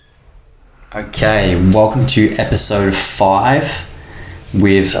Okay, welcome to episode 5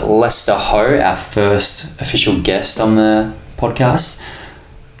 with Lester Ho, our first official guest on the podcast.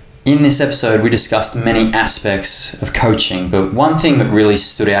 In this episode, we discussed many aspects of coaching, but one thing that really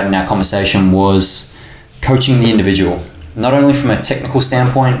stood out in our conversation was coaching the individual, not only from a technical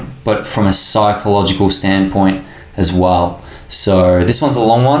standpoint, but from a psychological standpoint as well. So this one's a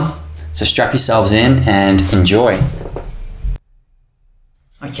long one, so strap yourselves in and enjoy.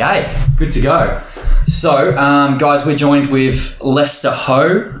 Okay, good to go. So, guys, we're joined with Lester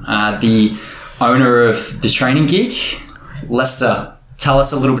Ho, the owner of The Training Geek. Lester, tell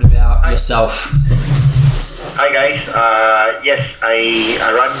us a little bit about yourself. Hi guys, yes, I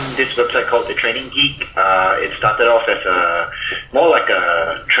run this website called The Training Geek. It started off as more like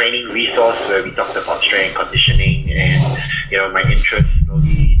a training resource where we talked about strength and conditioning, and my interest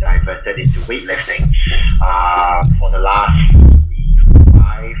slowly diverted into weightlifting. For the last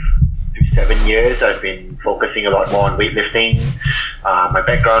 5 to 7 years, I've been focusing a lot more on weightlifting. My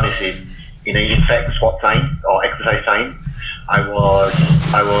background is in fact sport science or exercise science. I was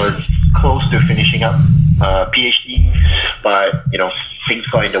close to finishing up PhD, but things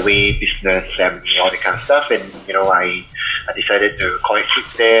got in the way, business, family, all that kind of stuff, and I decided to call it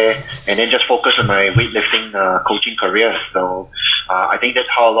quits there and then just focus on my weightlifting coaching career. So I think that's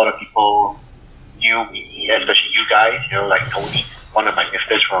how a lot of people knew me, especially you guys, like Toni, one of my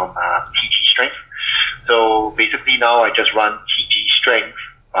lifters from TG Strength. So basically now I just run TG Strength,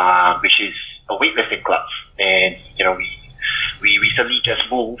 which is a weightlifting club, and we recently just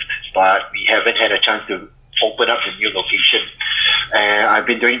moved, but we haven't had a chance to open up the new location. And I've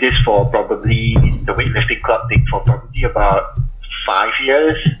been doing this for probably the weightlifting club thing for probably about 5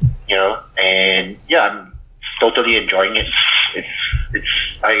 years, and yeah, I'm totally enjoying it.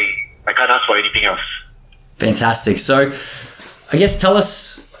 I can't ask for anything else. Fantastic. So, I guess tell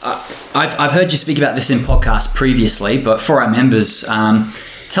us, I've heard you speak about this in podcasts previously, but for our members,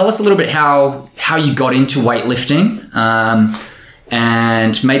 tell us a little bit how you got into weightlifting,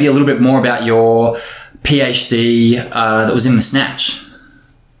 and maybe a little bit more about your PhD that was in the snatch.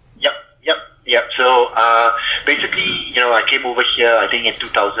 Yep. So basically, I came over here, I think in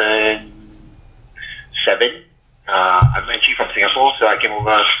 2007. I'm actually from Singapore, so I came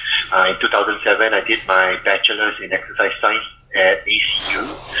over in 2007. I did my bachelor's in exercise science at ACU,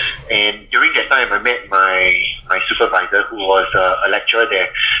 and during that time I met my supervisor, who was a lecturer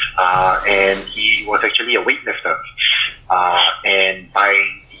there, and he was actually a weightlifter, and by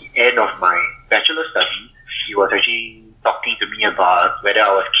the end of my bachelor study, he was actually talking to me about whether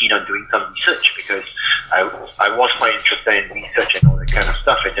I was keen on doing some research, because I was quite interested in research and all that kind of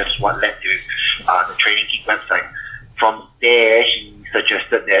stuff, and that's what led to the Training Geek website. From there, he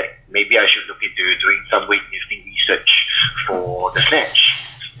suggested that maybe I should look into doing some weightlifting research for the snatch.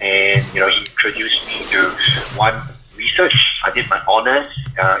 And, he introduced me to one research. I did my honors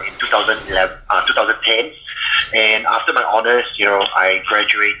in 2010. And after my honors, I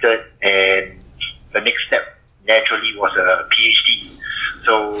graduated, and the next step naturally was a PhD.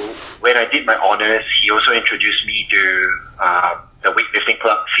 So when I did my honors, he also introduced me to the weightlifting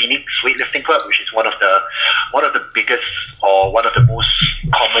club, Phoenix Weightlifting Club, which is one of the biggest or one of the most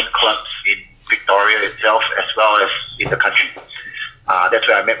common clubs in Victoria itself, as well as in the country. That's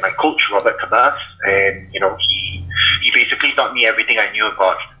where I met my coach, Robert Cabas, and he basically taught me everything I knew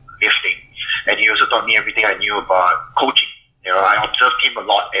about lifting, and he also taught me everything I knew about coaching. I observed him a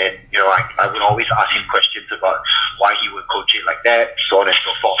lot, and I would always ask him questions about why he would coach it like that, so on and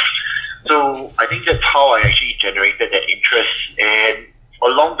so forth. So I think that's how I actually generated that interest. And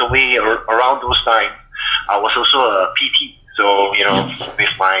along the way, around those times, I was also a PT. So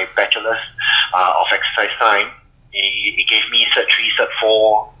with my bachelor's of exercise science, he gave me Cert 3, Cert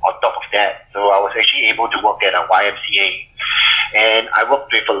 4 on top of that. So I was actually able to work at a YMCA, and I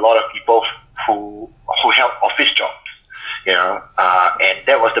worked with a lot of people who held office jobs. And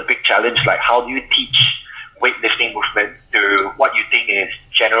that was the big challenge. Like, how do you teach weightlifting movement to what you think is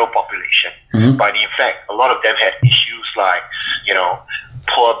general population? Mm-hmm. But in fact, a lot of them had issues like,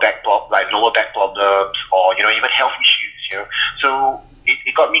 poor back like lower back problems, or even health issues. So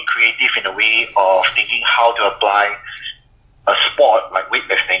it got me creative in a way of thinking how to apply a sport like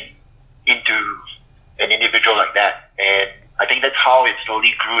weightlifting into an individual like that. And I think that's how it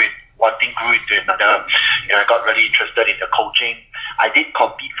slowly grew. One thing grew into another. I got really interested in the coaching. I did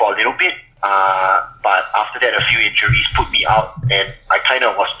compete for a little bit, but after that, a few injuries put me out, and I kind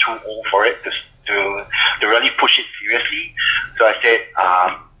of was too old for it to really push it seriously. So I said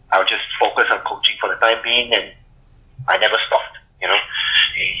I'll just focus on coaching for the time being, and I never stopped. I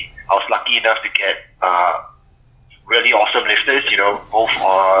was lucky enough to get really awesome lifters, both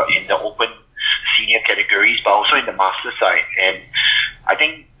in the open senior categories, but also in the master side. And I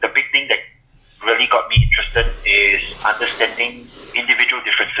think the big thing that really got me interested is understanding individual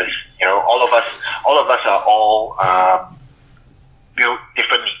differences. All of us are all built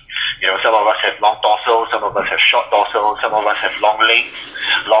differently. Some of us have long torso, some of us have short torso, some of us have long legs,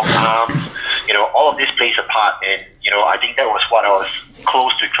 long arms. All of this plays a part, and I think that was what I was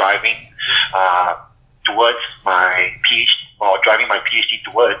close to driving towards my PhD, or driving my PhD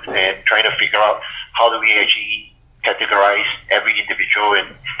towards, and trying to figure out how do we actually categorize every individual in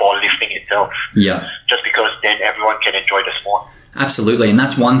for lifting itself. Yeah. Just because then everyone can enjoy the sport. Absolutely. And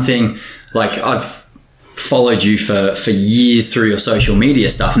that's one thing, like I've followed you for years through your social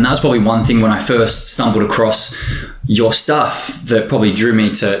media stuff. And that's probably one thing when I first stumbled across your stuff that probably drew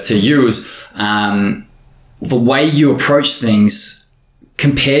me to you was the way you approach things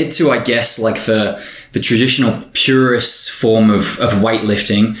compared to, I guess, like the traditional purist form of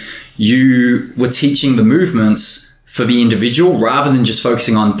weightlifting. You were teaching the movements for the individual rather than just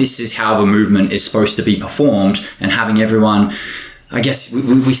focusing on this is how the movement is supposed to be performed and having everyone. I guess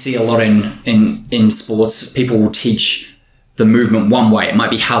we see a lot in sports, people will teach the movement one way. It might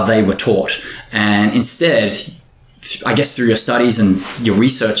be how they were taught. And instead, I guess through your studies and your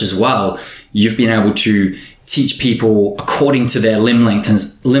research as well, you've been able to teach people according to their limb lengths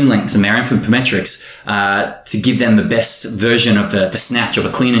and their anthropometrics to give them the best version of the snatch or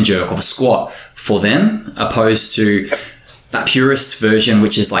the clean and jerk or the squat for them, opposed to that purist version,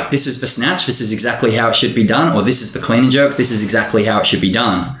 which is like, this is the snatch, this is exactly how it should be done, or this is the clean and jerk, this is exactly how it should be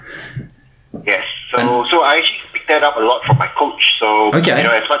done. Yes. So I actually picked that up a lot from my coach. So, okay.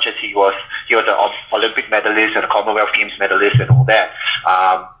 As much as he was an Olympic medalist and a Commonwealth Games medalist and all that,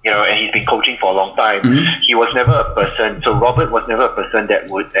 and he's been coaching for a long time, he was never a person, so Robert was never a person that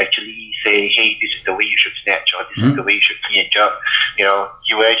would actually say, hey, this is the way you should snatch, or this is the way you should clean and jerk.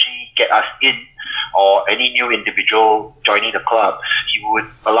 He would actually get us in, or any new individual joining the club, he would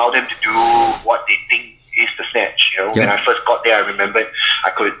allow them to do what they think is the snatch. When I first got there, I remembered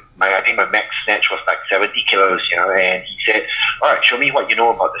I think my max snatch was like 70 kilos, and he said, all right, show me what you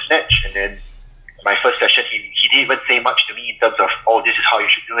know about the snatch. And then my first session, he didn't even say much to me in terms of, oh, this is how you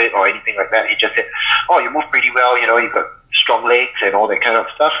should do it, or anything like that. He just said, oh, you move pretty well, you've got strong legs and all that kind of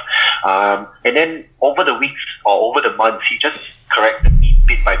stuff. And then over the weeks or over the months, he just corrected me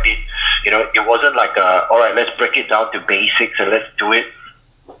bit by bit. It wasn't like, all right, let's break it down to basics and let's do it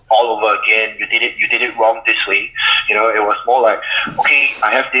all over again. You did it wrong this way. It was more like, okay,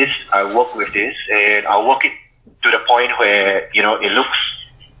 I have this, I work with this, and I'll work it to the point where, it looks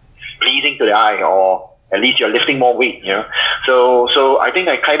pleasing to the eye, or at least you're lifting more weight, So I think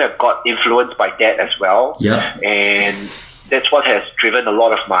I kind of got influenced by that as well. Yeah. And that's what has driven a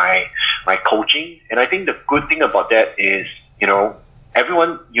lot of my coaching. And I think the good thing about that is,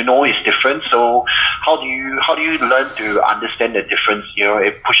 everyone is different. So how do you learn to understand the difference?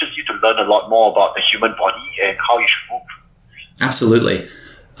 It pushes you to learn a lot more about the human body and how you should move. Absolutely.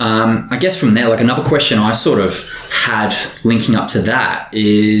 I guess from there, like another question I sort of had linking up to that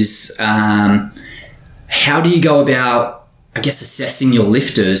is, how do you go about, I guess, assessing your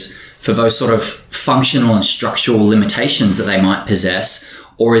lifters for those sort of functional and structural limitations that they might possess?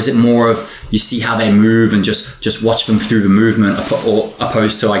 Or is it more of you see how they move and just watch them through the movement, or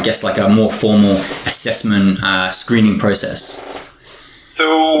opposed to, I guess, like a more formal assessment screening process?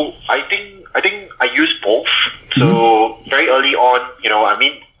 So I think I use both. So very early on,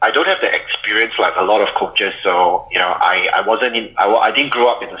 I don't have the experience like a lot of coaches. So I didn't grow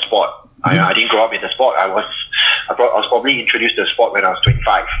up in the sport. I didn't grow up in the sport. I was probably introduced to the sport when I was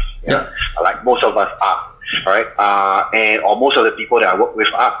 25. Like most of us are. All right, or most of the people that I work with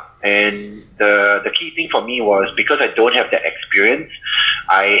are. And the key thing for me was, because I don't have that experience,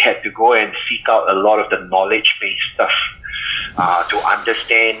 I had to go and seek out a lot of the knowledge-based stuff to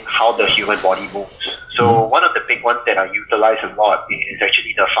understand how the human body moves. So one of the big ones that I utilize a lot is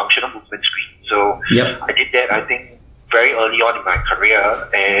actually the functional movement screen. So I did that, I think, very early on in my career,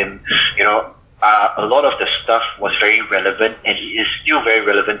 and a lot of the stuff was very relevant, and it is still very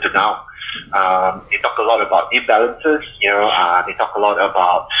relevant to now. They talk a lot about imbalances, they talk a lot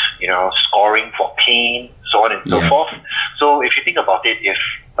about, scoring for pain, so on and so forth. So if you think about it, if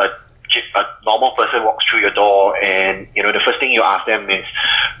a normal person walks through your door and, the first thing you ask them is,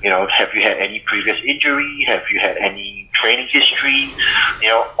 have you had any previous injury? Have you had any training history?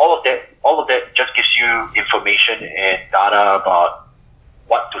 All of that just gives you information and data about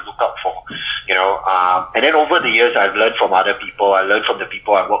what to look out for. And then over the years, I've learned from other people. I learned from the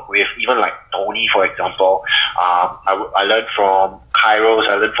people I work with, even like Toni, for example. I learned from chiros,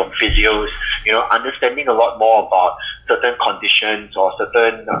 I learned from physios, understanding a lot more about certain conditions or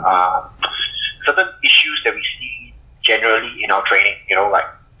certain issues that we see generally in our training, like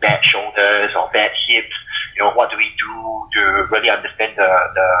bad shoulders or bad hips. What do we do to really understand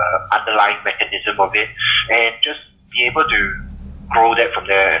the underlying mechanism of it and just be able to grow that from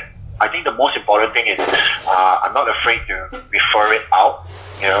there. I think the most important thing is I'm not afraid to refer it out,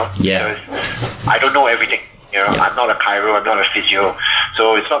 because I don't know everything. I'm not a chiro, I'm not a physio,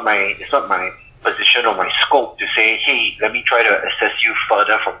 so it's not my position or my scope to say, hey, let me try to assess you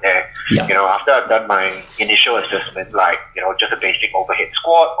further from there. After I've done my initial assessment, like just a basic overhead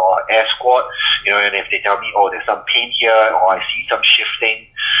squat or air squat, and if they tell me, oh, there's some pain here or I see some shifting,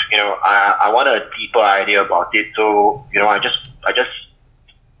 I want a deeper idea about it. So I just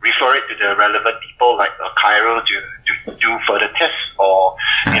refer it to the relevant people like a chiro to do further tests or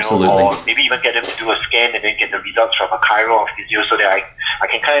or maybe even get them to do a scan and then get the results from a chiro or physio so that I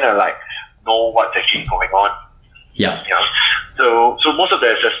can kind of like know what's actually going on. So most of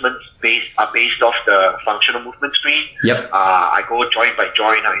the assessments are based off the functional movement screen. I go joint by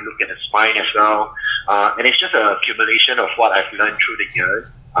joint. I look at the spine as well, and it's just an accumulation of what I've learned through the years.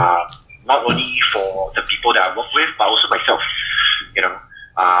 Not only for the people that I work with, but also myself.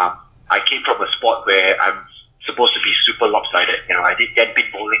 I came from a sport where I'm supposed to be super lopsided. I did 10-pin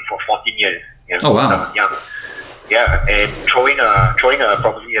bowling for 14 years. Oh wow! When I was young. Yeah, and throwing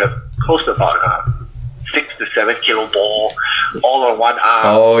probably close to about a 6 to 7 kilo ball all on one arm.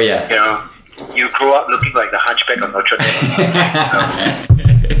 Oh yeah. You grow up looking like the Hunchback of Notre Dame.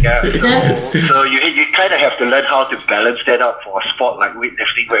 So you kind of have to learn how to balance that out for a sport like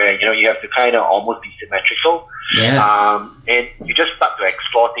weightlifting, where you have to kind of almost be symmetrical. And you just start to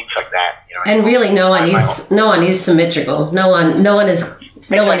explore things like that. And really, no one is symmetrical. No one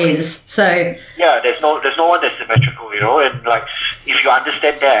is. So there's no one that's symmetrical. And like if you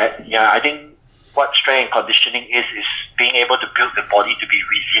understand that, I think what strength and conditioning is being able to build the body to be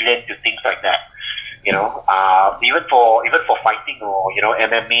resilient to things like that. Even for fighting or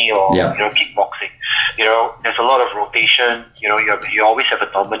MMA or kickboxing, there's a lot of rotation. You always have a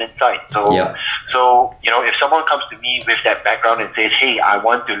dominant side. So if someone comes to me with that background and says, hey, I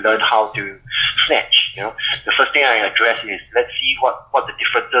want to learn how to snatch, the first thing I address is let's see what the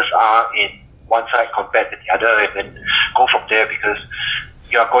differences are in one side compared to the other, and then go from there, because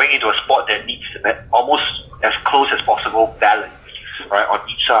you are going into a sport that needs almost as close as possible balance, right, on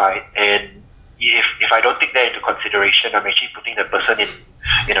each side. And if I don't take that into consideration, I'm actually putting the person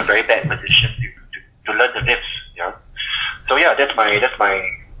in a very bad position to learn the lifts. So that's my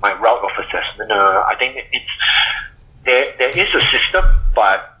route of assessment. I think there is a system,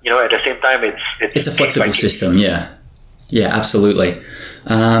 but at the same time it's a flexible system. Yeah, absolutely.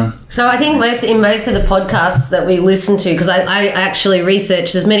 So I think in most of the podcasts that we listen to, because I actually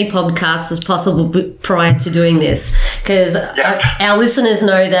researched as many podcasts as possible prior to doing this, because our listeners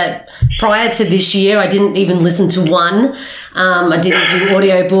know that prior to this year I didn't even listen to one. I didn't do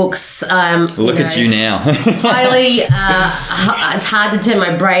audiobooks. Look at you now. Highly, it's hard to turn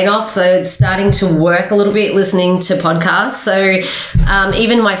my brain off, so it's starting to work a little bit listening to podcasts. So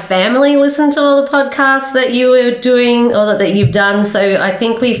even my family listened to all the podcasts that you were doing or that you've done. So I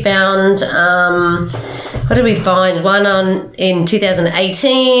think we found, what did we find? One in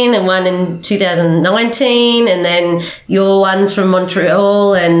 2018 and one in 2019, and then your ones from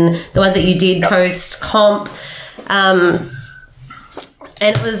Montreal and the ones that you did post-comp.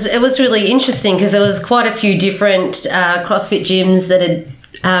 And it was really interesting because there was quite a few different CrossFit gyms that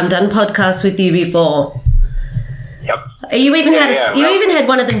had done podcasts with you before. You even had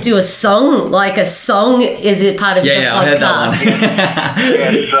one of them do a song. Like a song is it part of your podcast? I heard that one.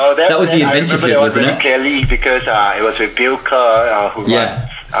 So that was the Adventure Fit, wasn't it? Clearly, because it was with Bill Kerr, who runs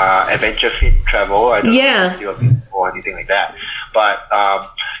Adventure Fit Travel. I don't know if you or anything like that. But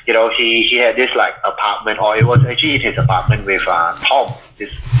he had this like apartment, or it was actually in his apartment with Tom,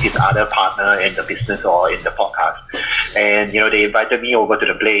 his other partner in the business or in the podcast. And they invited me over to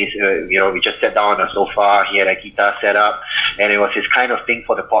the place. We just sat down on a sofa. He had a guitar set up, and it was his kind of thing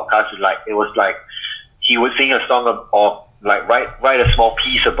for the podcast. It was like he would sing a song or like write a small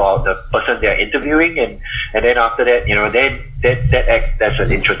piece about the person they're interviewing, and then after that, that acts as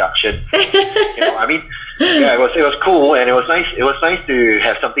an introduction. It was cool, and it was nice. It was nice to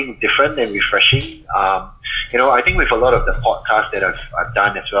have something different and refreshing. I think with a lot of the podcasts that I've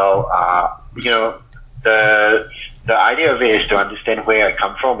done as well, the idea of it is to understand where I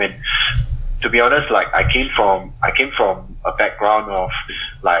come from, and to be honest, like I came from a background of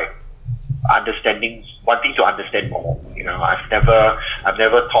like wanting to understand more. I've never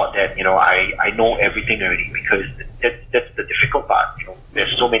thought that I know everything already, because that's the difficult part.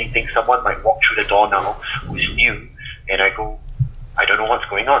 There's so many things. Someone might walk through the door now who's new, and I go, I don't know what's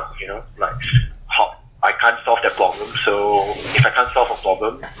going on. I can't solve that problem. So if I can't solve a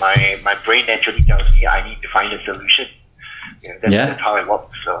problem, my brain naturally tells me I need to find a solution. That's how it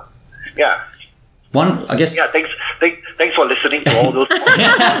works. So yeah. Yeah, thanks for listening to all those.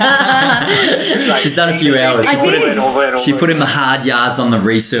 She's done a few hours. She put in the hard yards on the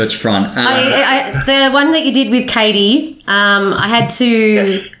research front. The one that you did with Katie, I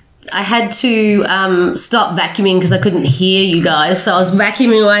had to stop vacuuming because I couldn't hear you guys. So I was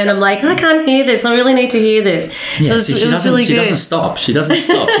vacuuming away, and I'm like, I can't hear this. I really need to hear this. Yeah, she doesn't stop. She's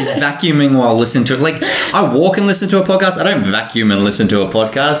vacuuming while listening to it. Like, I walk and listen to a podcast. I don't vacuum and listen to a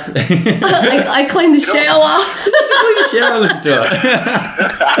podcast. I clean the shower. Listen to it.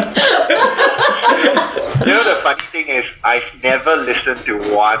 The funny thing is, I've never listened to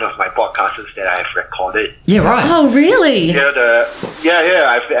one of my podcasts that I've recorded. Yeah, right. Oh, really?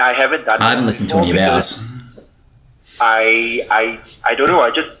 I haven't done. I haven't listened to any of ours. I don't know.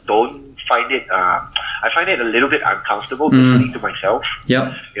 I just don't find it. I find it a little bit uncomfortable listening to myself.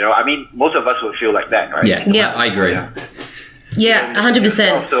 Yep. I mean, most of us would feel like that, right? Yeah. I agree. Yeah,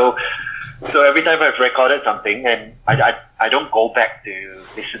 100%. So every time I've recorded something, and I don't go back to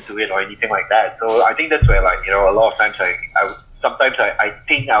listen to it or anything like that. So I think that's where, a lot of times I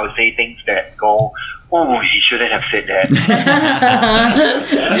think I would say things that go, oh, he shouldn't have said that.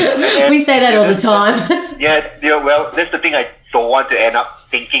 We say that all the time. Well, that's the thing I don't want to end up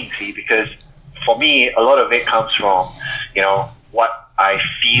thinking, because for me, a lot of it comes from, what I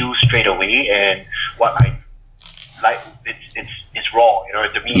feel straight away, and what I like. It's raw,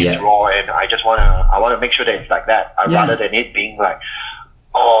 to me it's raw, and I just I want to make sure that it's like that, rather than it being like,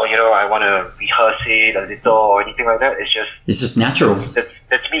 I want to rehearse it a little or anything like that. It's just natural.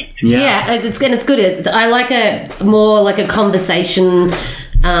 That's me. Yeah, it's good. I like a more like a conversation,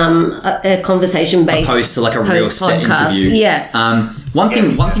 a conversation based, opposed to like a real set interview. Yeah. One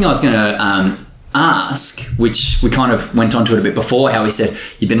thing I was going to ask, which we kind of went on to it a bit before, how he said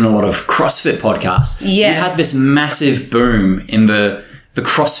you've been in a lot of CrossFit podcasts. Yes. You had this massive boom in the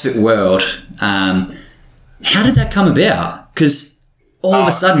CrossFit world. How did that come about? Because all of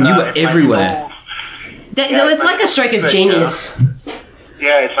a sudden you were everywhere. It's like a stroke of genius.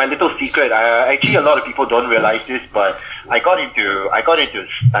 Yeah, it's my little secret. Actually, a lot of people don't realize this, but I got into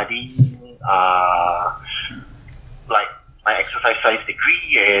studying like my exercise science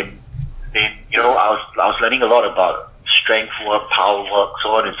degree, and then I was learning a lot about strength work, power work, so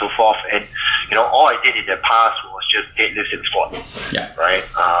on and so forth. And all I did in the past was just deadlifts and squats. Yeah. Right.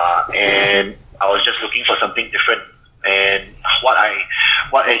 And I was just looking for something different. And what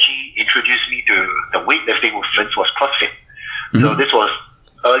actually introduced me to the weightlifting movements was CrossFit. Mm-hmm. So this was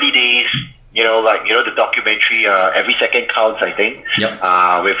early days. The documentary Every Second Counts, I think. Yep.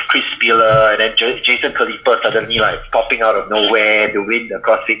 With Chris Spieler, and then Jason Khalipa suddenly popping out of nowhere to win the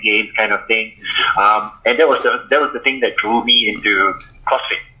CrossFit Games, kind of thing. And that was the thing that drew me into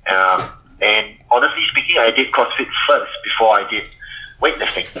CrossFit. And honestly speaking, I did CrossFit first before I did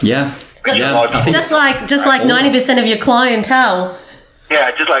weightlifting. Yeah. Just like 90% of your clientele. Yeah,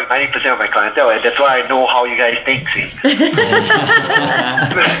 just like 90% of my clientele, and that's why I know how you guys think. See,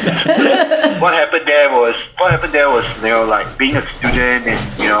 what happened there was being a student, and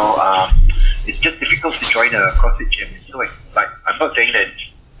it's just difficult to join a CrossFit gym. So I'm not saying that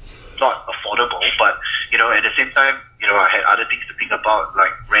it's not affordable, but at the same time, I had other things to think about,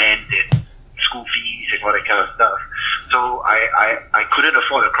 like rent and school fees and all that kind of stuff. So I couldn't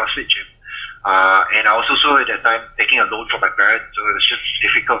afford a CrossFit gym. And I was also at that time taking a loan from my parents, so it was just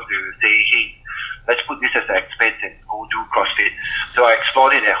difficult to say, hey, let's put this as an expense and go do CrossFit. So I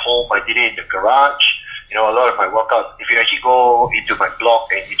explored it at home. I did it in the garage. A lot of my workouts, if you actually go into my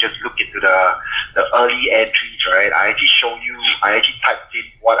blog and you just look into the early entries, right, I actually typed in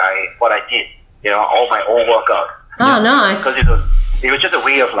what I did, all my old workouts. Oh, nice. Because it was just a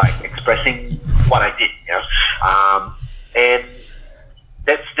way of expressing what I did, and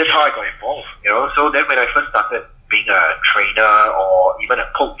that's how I got involved, So then when I first started being a trainer or even a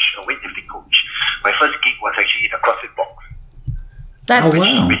coach, a weightlifting coach, my first gig was actually in a CrossFit box.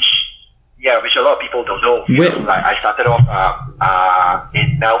 Which a lot of people don't know. I started off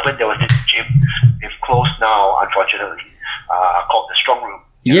in Melbourne. There was this gym. They've closed now, unfortunately, called the Strong Room.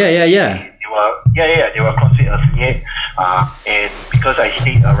 Yeah. They were CrossFit affiliate, and because I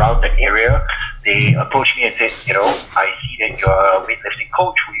stayed around the area, they approached me and said, I see that you're a weightlifting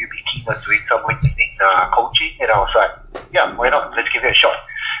coach. Will you be keen on doing some weightlifting coaching? And I was like, yeah, why not? Let's give it a shot.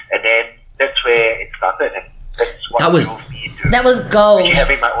 And then That was- drove me into That was gold.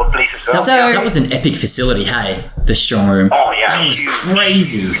 having my own place as well. So- That was an epic facility, hey? The strong room. Oh yeah, That was huge,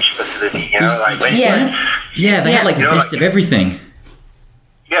 crazy. Huge facility, you know, like when Yeah. Yeah, they had like the You know, best like- of everything.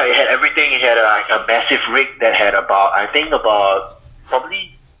 yeah, it had everything. It had like a massive rig that had about probably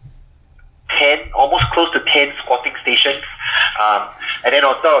 10, almost close to 10 squatting stations. And then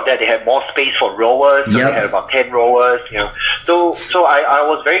on top of that, they had more space for rowers. So Yep. they had about 10 rowers, you know. So I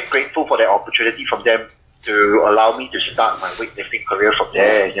was very grateful for that opportunity from them to allow me to start my weightlifting career from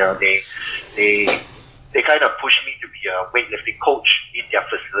there. You know, they kind of pushed me to be a weightlifting coach in their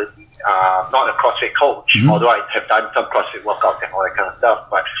facility. Not a CrossFit coach, although I have done some CrossFit workouts and all that kind of stuff.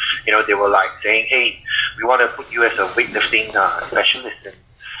 But, you know, they were like saying, hey, we want to put you as a weightlifting specialist. And,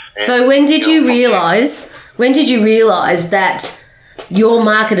 So when did know, you from there- realize? When did you realize that your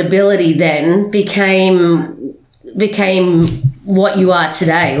marketability then became what you are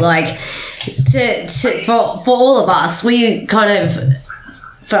today? Like, for all of us, we kind of,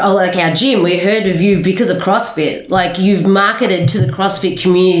 for like our gym, we heard of you because of CrossFit. Like, you've marketed to the CrossFit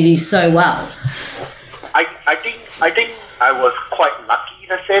community so well. I think I was quite lucky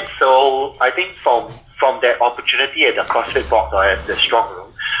in a sense. So I think from that opportunity at the CrossFit box or at the strong room,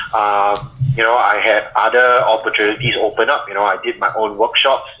 you know, I had other opportunities open up. You know, I did my own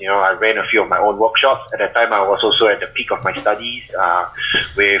workshops. You know, I ran a few of my own workshops. At that time, I was also at the peak of my studies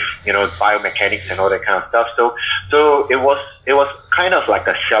with, you know, biomechanics and all that kind of stuff. So it was kind of like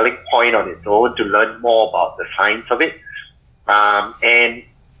a selling point on its own to learn more about the science of it. And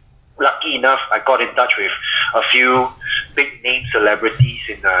lucky enough, I got in touch with a few big name celebrities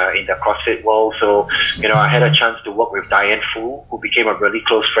in the CrossFit world. So, you know, I had a chance to work with Diane Fu, who became a really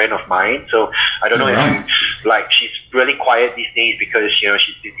close friend of mine. So I don't know if you, like, she's really quiet these days because, you know,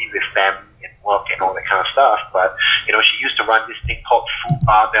 she's busy with family and work and all that kind of stuff. But, you know, she used to run this thing called Fu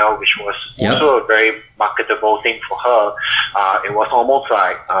Barbell, which was also a very marketable thing for her. It was almost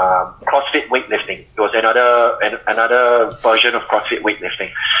like CrossFit weightlifting. It was another version of CrossFit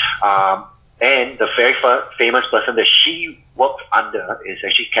weightlifting. And the very famous person that she worked under is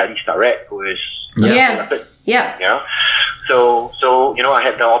actually Kelly Starrett, who is Yeah. you know. So you know, I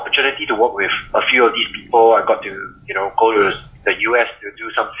had the opportunity to work with a few of these people. I got to, you know, go to the US to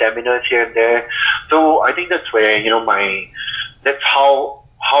do some seminars here and there. So I think that's where, you know, that's how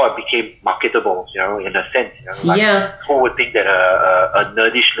I became marketable, you know, in a sense. You know, like, who would think that a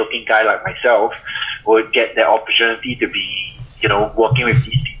nerdish looking guy like myself would get the opportunity to be, you know, working with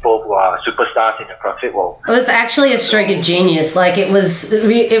these people who are superstars in the CrossFit world. It was actually a stroke of genius. Like, it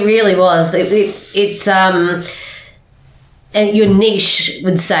really was. It's and your niche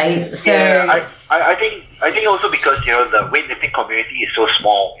would say. So yeah, I think also because, you know, the weightlifting community is so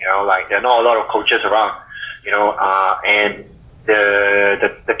small. You know, like there are not a lot of coaches around. You know, and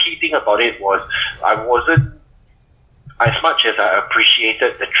the key thing about it was I wasn't, as much as I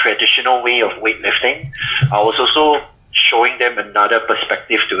appreciated the traditional way of weightlifting, I was also showing them another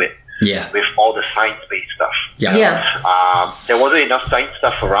perspective to it. Yeah. With all the science-based stuff. Yeah. There wasn't enough science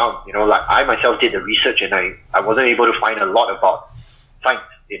stuff around. You know, like I myself did the research and I wasn't able to find a lot about science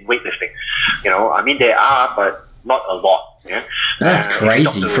in weightlifting. You know, I mean, there are, but not a lot. Yeah. That's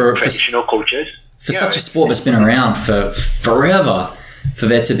crazy for traditional coaches. For such a sport that's been around for forever, for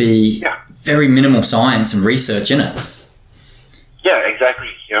there to be very minimal science and research in it. Yeah,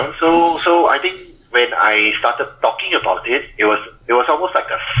 exactly. You know, so I think when I started talking about it, it was almost like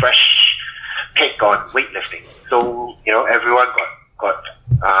a fresh take on weightlifting. So, you know, everyone got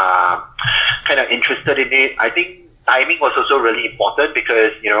kind of interested in it. I think timing was also really important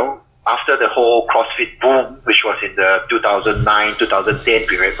because, you know, after the whole CrossFit boom, which was in the 2009, 2010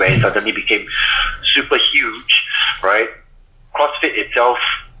 period where it suddenly became super huge, right? CrossFit itself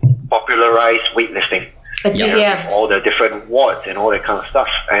popularized weightlifting. Yeah. All the different wards and all that kind of stuff.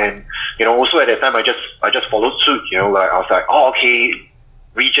 And, you know, also at that time, I just followed suit, you know, like I was like, oh, okay,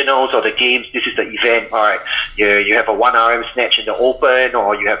 regionals or the games, this is the event. All right, you have a 1 RM snatch in the open,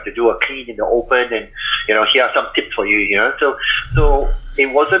 or you have to do a clean in the open, and, you know, here are some tips for you, you know. So it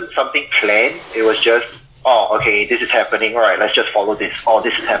wasn't something planned. It was just, oh, okay, this is happening. All right, let's just follow this. Oh,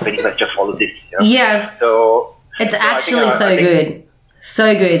 this is happening. Let's just follow this. You know? Yeah. So it's actually so good.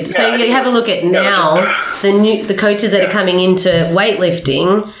 So good. Yeah, so you have a look at now the coaches that are coming into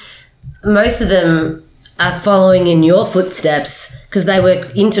weightlifting. Most of them are following in your footsteps because they were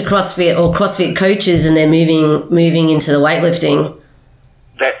into CrossFit or CrossFit coaches, and they're moving into the weightlifting.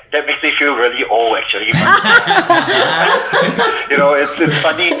 That makes me feel really old, actually. It's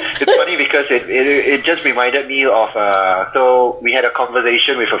funny. It's funny because it just reminded me of. So we had a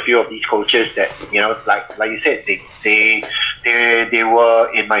conversation with a few of these coaches that like you said, they were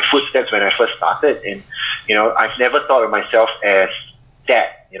in my footsteps when I first started, and I've never thought of myself as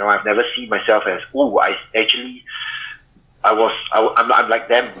that. I've never seen myself as I'm like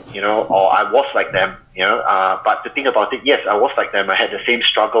them, or I was like them, but the thing about it, yes, I was like them. I had the same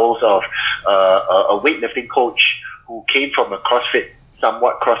struggles of a weightlifting coach who came from a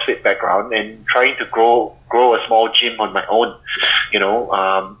somewhat CrossFit background and trying to grow a small gym on my own. A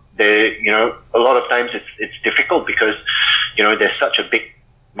lot of times it's difficult because, there's such a big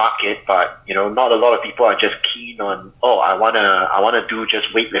market, but not a lot of people are just keen on, I wanna do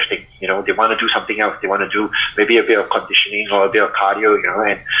just weightlifting. They want to do something else. They want to do maybe a bit of conditioning or a bit of cardio,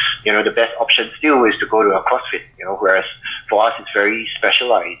 and the best option still is to go to a CrossFit, whereas for us it's very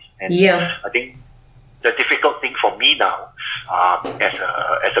specialized. And I think the difficult thing for me now, as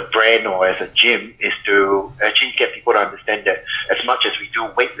a brand or as a gym, is to actually get people to understand that as much as we do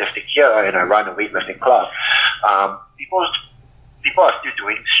weightlifting here, and I run a weightlifting club, people are still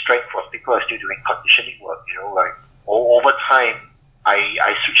doing strength work. People are still doing conditioning work. Like over time,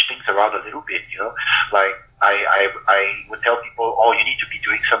 I switch things around a little bit. Like I would tell people, you need to be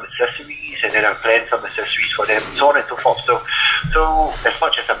doing some accessories, and then I plan some accessories for them, so on and so forth. So as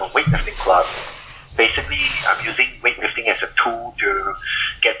much as I'm a weightlifting club, basically I'm using weightlifting as a tool to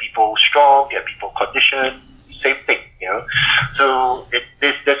get people strong, get people conditioned. Same thing. So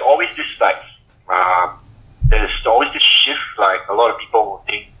there's always this there's always this shift. Like a lot of people will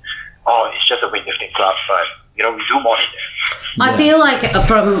think, it's just a weightlifting club, but we do more than that. I feel like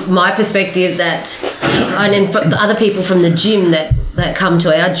from my perspective and then for the other people from the gym that come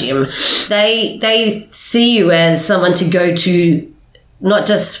to our gym, they see you as someone to go to, not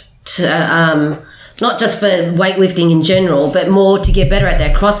just for weightlifting in general, but more to get better at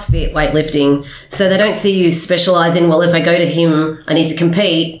their CrossFit weightlifting. So they don't see you specialise in, if I go to him, I need to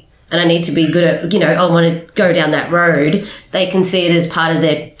compete and I need to be good at, I want to go down that road. They can see it as part of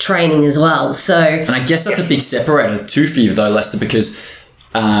their training as well. So, and I guess that's a big separator too for you though, Lester, because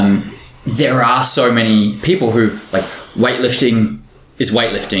there are so many people who, like, weightlifting is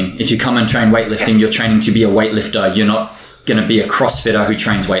weightlifting. If you come and train weightlifting, you're training to be a weightlifter. You're not going to be a CrossFitter who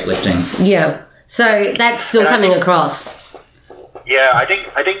trains weightlifting. Yeah. So that's still coming across. Yeah, I think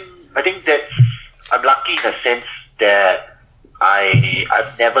that I'm lucky in a sense that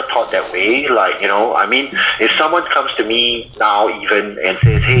I've never thought that way. Like, if someone comes to me now even and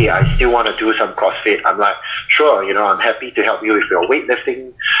says, hey, I still want to do some CrossFit, I'm like, sure, I'm happy to help you with your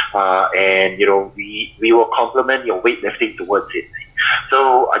weightlifting, and we will complement your weightlifting towards it.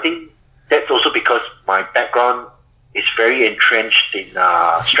 So I think that's also because my background is very entrenched in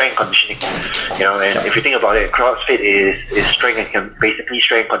strength conditioning. And if you think about it, CrossFit is strength and basically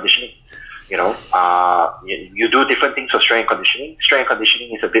strength conditioning. You do different things for strength conditioning. Strength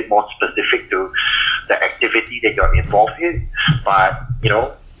conditioning is a bit more specific to the activity that you're involved in. But,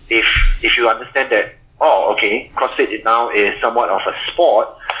 if you understand that, CrossFit now is somewhat of a sport,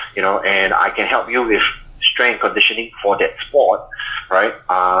 and I can help you with strength conditioning for that sport, right?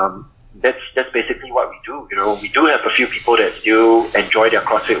 That's basically what we do. We do have a few people that still enjoy their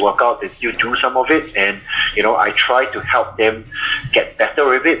CrossFit workout. They still do some of it, and I try to help them get better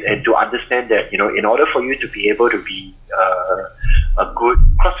with it and to understand that in order for you to be able to be a good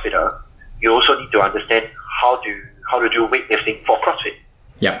CrossFitter, you also need to understand how to do weightlifting for CrossFit.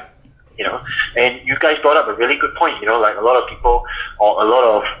 Yeah. And you guys brought up a really good point. Like a lot of people or a lot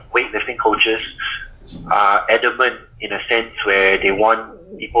of weightlifting coaches are adamant in a sense where they want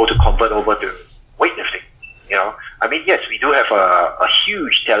people to convert over to weightlifting. Yes, we do have a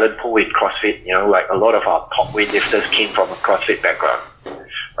huge talent pool in CrossFit. Like a lot of our top weightlifters came from a CrossFit background,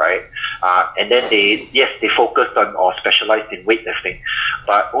 right? And then they focused on or specialized in weightlifting,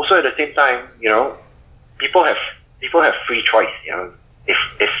 but also at the same time, people have free choice. If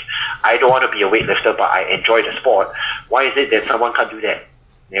I don't want to be a weightlifter but I enjoy the sport, why is it that someone can't do that?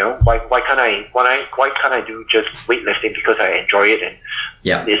 Why can't I do just weightlifting because I enjoy it, and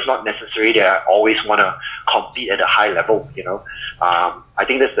it's not necessary that I always want to compete at a high level. I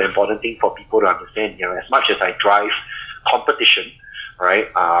think that's the important thing for people to understand. As much as I drive competition,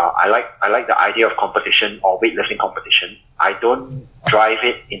 right? I like the idea of competition or weightlifting competition. I don't drive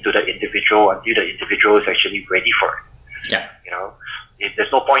it into the individual until the individual is actually ready for it. Yeah.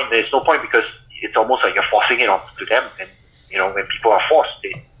 There's no point because it's almost like you're forcing it onto them, and when people are forced,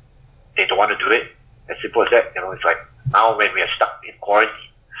 they don't want to do it. As simple as that. It's like now when we are stuck in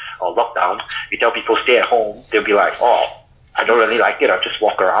quarantine or lockdown, we tell people stay at home, they'll be like, I I don't really like it, I'll just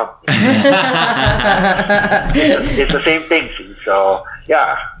walk around. It's the same thing. So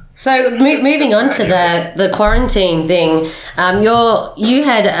yeah. So moving on to the quarantine thing, you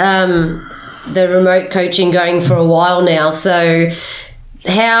had the remote coaching going for a while now. So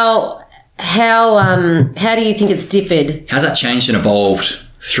how do you think it's differed? How's that changed and evolved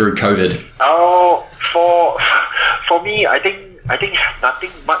through COVID? Oh, for me, I think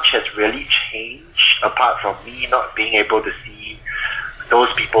nothing much has really changed apart from me not being able to see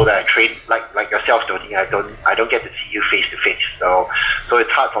those people that I train, like yourself, Toni. I don't get to see you face to face. So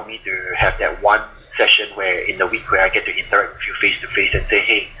it's hard for me to have that one session where in the week where I get to interact with you face to face and say,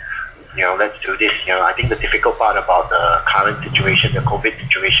 hey, let's do this. I think the difficult part about the current situation, the COVID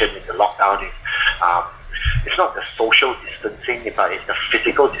situation, and the lockdown is it's not the social distancing, but it's the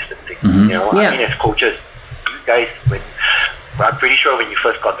physical distancing. Mm-hmm. I mean, as coaches, you guys, I'm pretty sure when you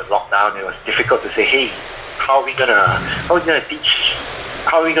first got the lockdown, it was difficult to say, hey, how are we gonna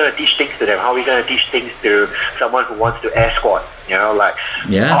teach things to them? How are we gonna teach things to someone who wants to air squat?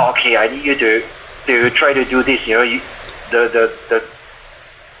 Oh, okay, I need you to try to do this. The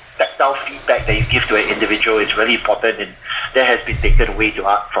tactile feedback that you give to an individual is really important, and that has been taken away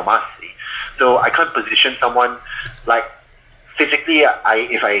from us. So I can't position someone like physically.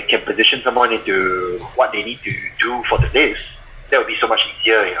 If I can position someone into what they need to do for the lifts, that would be so much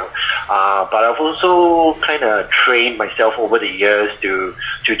easier, But I've also kind of trained myself over the years to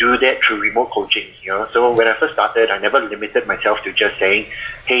do that through remote coaching, So when I first started, I never limited myself to just saying,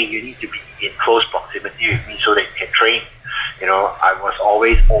 hey, you need to be in close proximity with me so that you can train. I was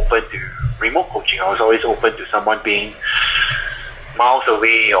always open to remote coaching. I was always open to someone being miles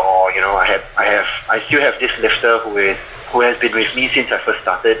away, or I still have this lifter who has been with me since I first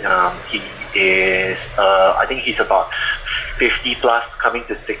started. He is I think he's about 50 plus, coming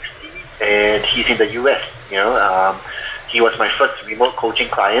to 60, and he's in the US. He was my first remote coaching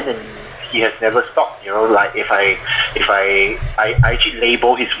client, and he has never stopped. If I actually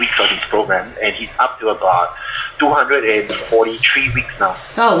label his weeks on his program, and he's up to about 243 weeks now.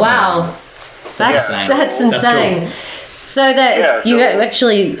 Oh wow, that's insane. That's cool. So that you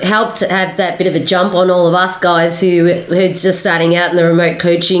actually helped have that bit of a jump on all of us guys who are just starting out in the remote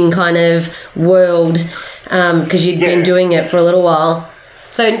coaching kind of world, because you'd been doing it for a little while.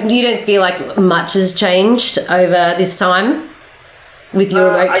 So you don't feel like much has changed over this time with your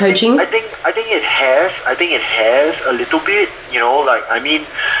remote coaching? I think it has. I think it has a little bit.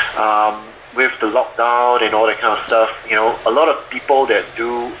 With the lockdown and all that kind of stuff, a lot of people that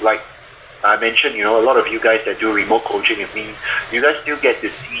do, like I mentioned, a lot of you guys that do remote coaching with me, you guys still get to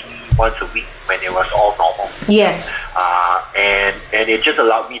see me once a week when it was all normal. Yes. And it just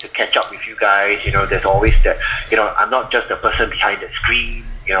allowed me to catch up with you guys. There's always that, I'm not just a person behind the screen.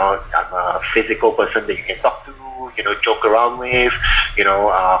 I'm a physical person that you can talk to, joke around with,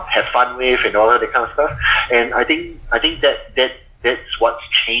 have fun with, and all that kind of stuff. And I think that's what's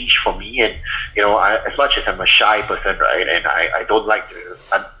changed for me. And as much as I'm a shy person, right, and I don't like to,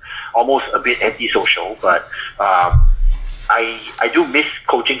 I'm almost a bit antisocial, but I do miss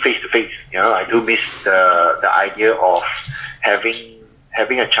coaching face to face. I do miss the idea of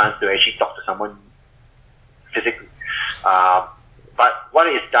having a chance to actually talk to someone physically. But what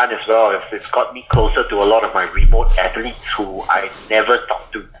it's done as well is it's got me closer to a lot of my remote athletes who I never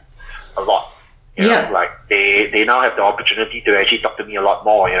talked to a lot. They now have the opportunity to actually talk to me a lot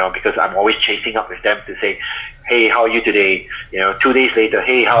more, because I'm always chasing up with them to say, hey, how are you today? 2 days later,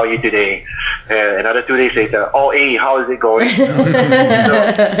 hey, how are you today? Another 2 days later, oh, hey, how is it going? So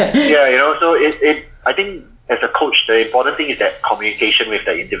I think as a coach, the important thing is that communication with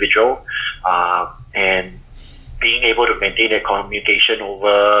the individual, and being able to maintain that communication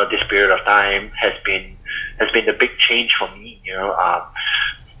over this period of time has been the big change for me,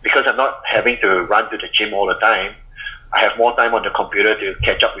 because I'm not having to run to the gym all the time. I have more time on the computer to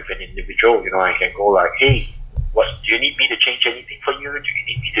catch up with an individual. I can go like, hey, what do you need me to change anything for you? Do you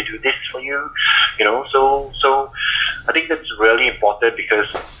need me to do this for you? So I think that's really important,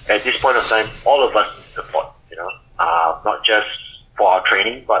 because at this point of time, all of us need support. Not just for our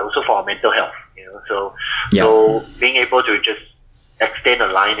training, but also for our mental health. So being able to just extend a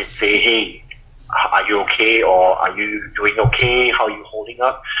line and say, hey, are you okay, or are you doing okay? How are you holding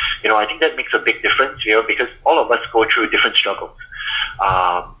up? I think that makes a big difference, because all of us go through different struggles,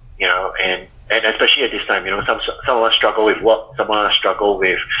 and especially at this time, some of us struggle with work, some of us struggle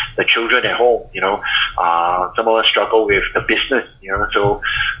with the children at home, some of us struggle with the business, so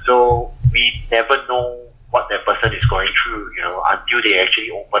we never know what that person is going through, until they actually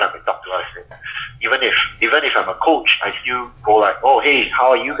open up and talk to us. And even if I'm a coach, I still go like, oh, hey, how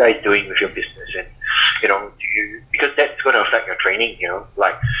are you guys doing with your business? And because that's going to affect your training,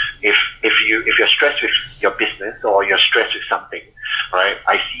 like if you're stressed with your business or you're stressed with something, right?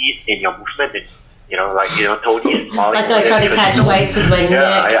 I see it in your movement and, Toni is smiling. Like I try to catch weights with my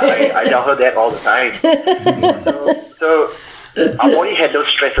neck. I tell her that all the time. so our body handles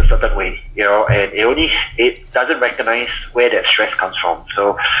stress a certain way, and it doesn't recognize where that stress comes from.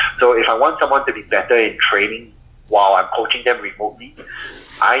 So if I want someone to be better in training while I'm coaching them remotely,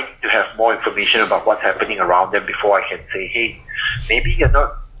 I need to have more information about what's happening around them before I can say, hey, maybe you're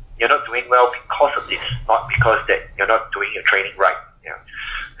not doing well because of this, not because that you're not doing your training right.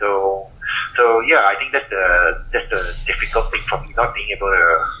 So I think that's the difficult thing for me, not being able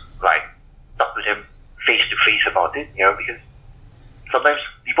to talk to them face to face about it, because sometimes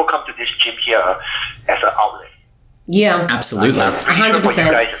people come to this gym here as an outlet. Yeah, absolutely. 100%. For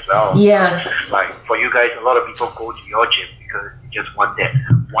you guys as well. Yeah. Like for you guys, a lot of people go to your gym because you just want that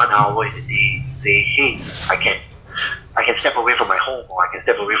 1 hour in a day. Say, hey, I can step away from my home or I can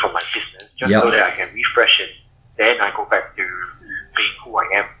step away from my business just so that I can refresh it. Then I go back to being who I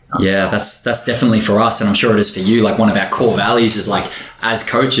am. Yeah, that's definitely for us, and I'm sure it is for you. Like one of our core values is as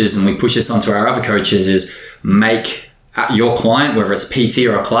coaches, and we push this onto our other coaches, is make your client, whether it's a PT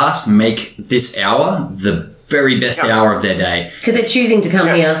or a class, make this hour the very best hour of their day. Because they're choosing to come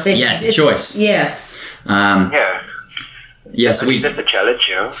here. It's a choice. Yeah. So that's the challenge,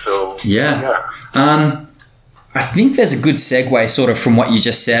 So I think there's a good segue sort of from what you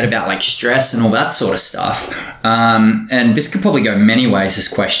just said about stress and all that sort of stuff. And this could probably go many ways, this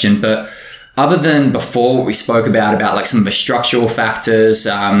question, but other than before what we spoke about some of the structural factors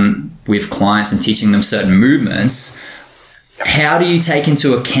with clients and teaching them certain movements, how do you take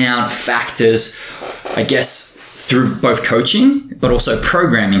into account factors, I guess, through both coaching, but also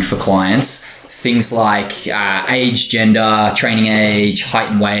programming for clients, things like age, gender, training age,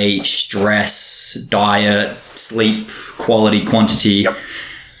 height and weight, stress, diet, sleep, quality, quantity. Yep.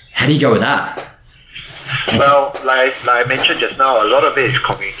 How do you go with that? Well, like I mentioned just now, a lot of it is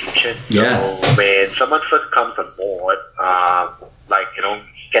communication. Yeah. So when someone first comes on board,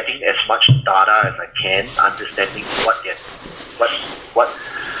 getting as much data as I can, understanding what.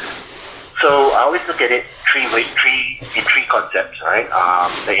 So I always look at it in three concepts, right?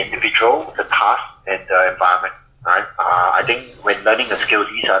 The individual, the task, and the environment, right? I think when learning a skill,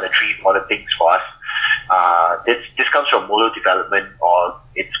 these are the three important things for us. This comes from motor development, or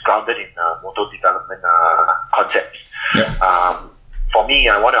it's grounded in motor development concepts. Yeah. For me,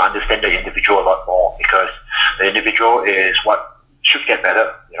 I want to understand the individual a lot more, because the individual is what should get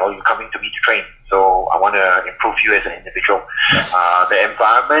better. You're coming to me to train, so I want to improve you as an individual. Yeah. The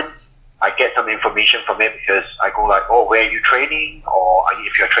environment, I get some information from it because I go where are you training? Or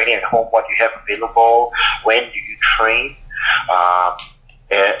if you're training at home, what do you have available? When do you train?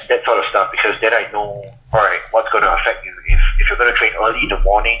 That sort of stuff, because then I know, all right, what's going to affect you. If you're going to train early in the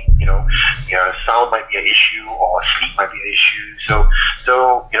morning, your sound might be an issue or sleep might be an issue.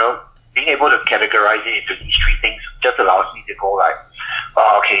 So being able to categorize it into these three things just allows me to go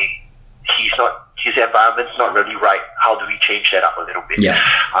okay, his environment's not really right. How do we change that up a little bit? Yeah.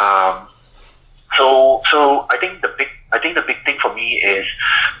 So I think the big thing for me is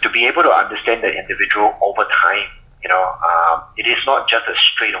to be able to understand the individual over time. It is not just a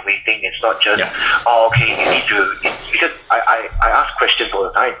straight away thing. It's not just you need to, because I ask questions all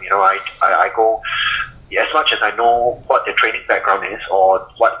the time. I go, as much as I know what their training background is or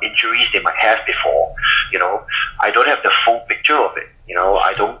what injuries they might have before, I don't have the full picture of it.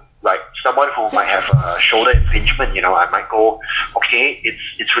 I don't, like someone who might have a shoulder impingement, I might go, okay,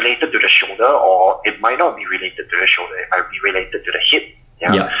 it's related to the shoulder, or it might not be related to the shoulder. It might be related to the hip.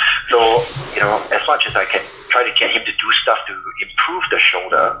 Yeah. So, as much as I can try to get him to do stuff to improve the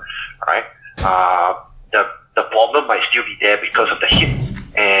shoulder, right? The problem might still be there because of the hip,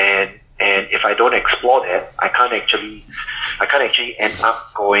 and if I don't explore that, I can't actually end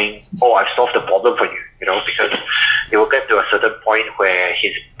up going, oh, I've solved the problem for you, because it will get to a certain point where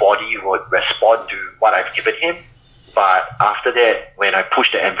his body would respond to what I've given him. But after that, when I push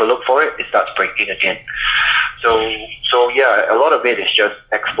the envelope for it, it starts breaking again. So yeah, a lot of it is just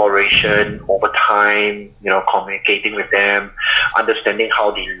exploration over time, communicating with them, understanding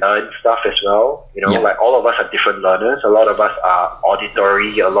how they learn stuff as well. Like all of us are different learners. A lot of us are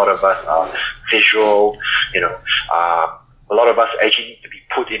auditory, a lot of us are visual, a lot of us actually need to be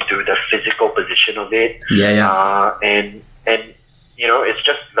put into the physical position of it. And it's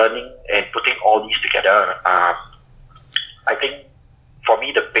just learning and putting all these together. I think for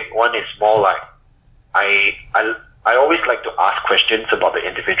me, the big one is more like I always like to ask questions about the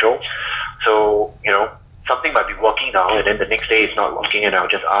individual. So, something might be working now, and then the next day it's not working, and I'll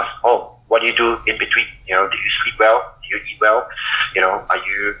just ask, oh, what do you do in between? Do you sleep well? Do you eat well? Are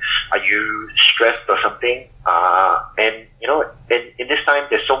you stressed or something? And in this time,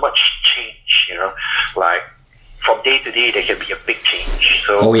 there's so much change. Like from day to day, there can be a big change.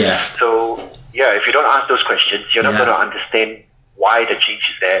 So, if you don't ask those questions, you're not going to understand why the change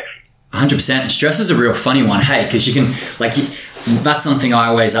is there. 100%. Stress is a real funny one, hey, because you can, that's something I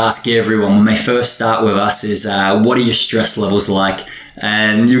always ask everyone when they first start with us is, what are your stress levels like?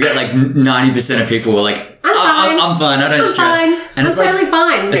 And you get 90% of people are like, I'm fine, I don't stress. Fine. And it's totally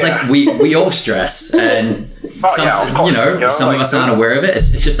fine. It's we all stress, and some of us aren't aware of it.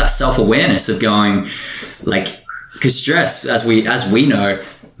 It's just that self-awareness of going, because stress, as we know,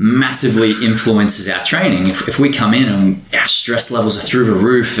 massively influences our training. If we come in and our stress levels are through the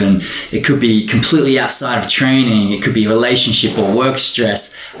roof, and it could be completely outside of training, it could be relationship or work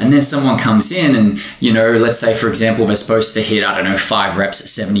stress, and then someone comes in and, let's say, for example, they're supposed to hit, 5 reps at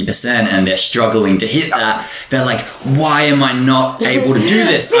 70% and they're struggling to hit that. They're like, why am I not able to do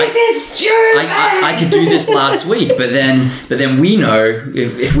this? This is stupid. I could do this last week, but then we know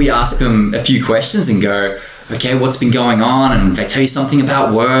if we ask them a few questions and go, okay, what's been going on? And they tell you something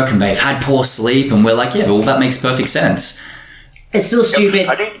about work and they've had poor sleep, and we're like, yeah, well, that makes perfect sense. It's still stupid.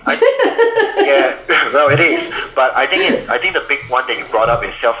 Well, it is. But I think the big one that you brought up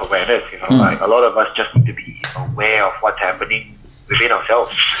is self-awareness. A lot of us just need to be aware of what's happening within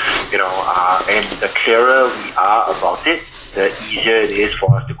ourselves. And the clearer we are about it, the easier it is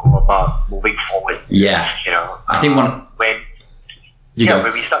for us to go about moving forward. Yeah. I think when we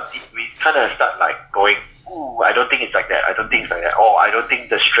kind of start going, ooh, I don't think it's like that. I don't think it's like that. Oh, I don't think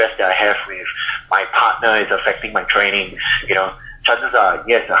the stress that I have with my partner is affecting my training. Chances are,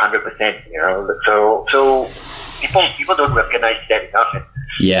 yes, 100%. So people don't recognize that enough. And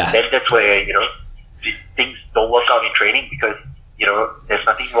then that's where things don't work out in training, because there's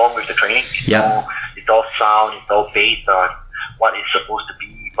nothing wrong with the training. It's all sound. It's all based on what it's supposed to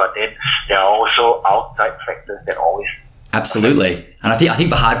be. But then there are also outside factors that always. Absolutely. And I think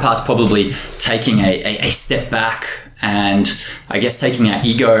the hard part's probably taking a step back, and I guess taking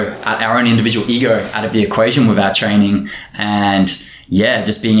our own individual ego out of the equation with our training, and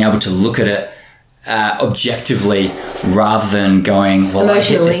just being able to look at it objectively rather than going, well, I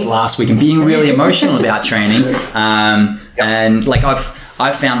hit this last week, and being really emotional about training. And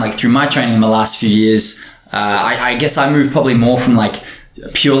I've found through my training in the last few years, I guess I moved probably more from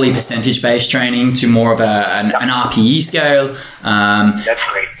purely percentage-based training to more of an RPE scale. That's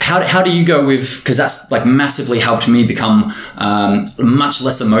great. How do you go with, because that's massively helped me become much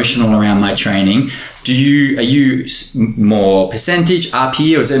less emotional around my training. Are you more percentage,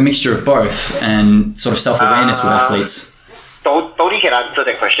 RPE, or is it a mixture of both, and sort of self-awareness with athletes? Toni can answer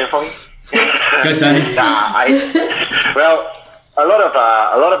that question for me. Go, Toni. A lot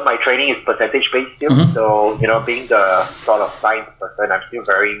of my training is percentage based still. Mm-hmm. So being the sort of science person, I'm still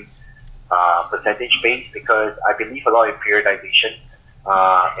very percentage based, because I believe a lot in periodization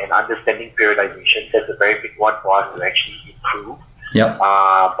and understanding periodization. That's a very big one for us to actually improve. Yep.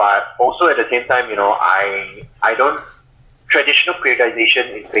 But also at the same time, I don't. Traditional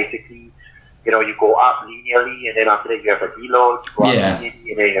periodization is basically, you go up linearly, and then after that you have a deload. You go up linearly,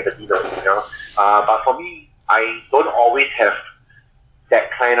 and then you have a deload. But for me, I don't always have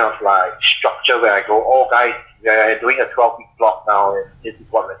that kind of structure where I go, oh guys, we're doing a 12-week block now, and this is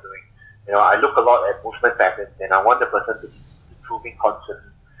what we're doing. I look a lot at movement patterns, and I want the person to be improving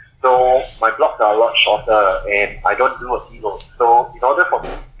constantly. So my blocks are a lot shorter, and I don't do a deload. So in order for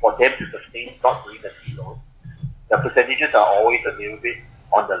them to sustain not doing the deload, the percentages are always a little bit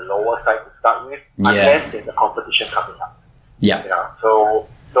on the lower side to start with, unless there's a competition coming up. So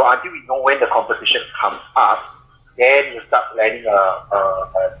until we know when the competition comes up, then you start planning a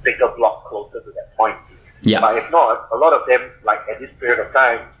bigger block closer to that point. But if not, a lot of them, at this period of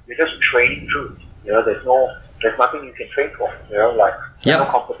time, you're just training through. There's nothing you can train for. There's no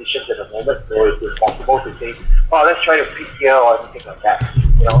competitions at the moment, so it's impossible to say, oh, let's try to peak here or anything like that.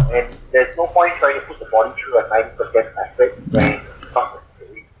 And there's no point trying to put the body through a 90% effort when it's not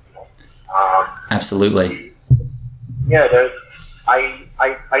necessary. Absolutely. I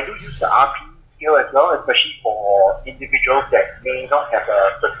do use the RP scale as well, especially for individuals that may not have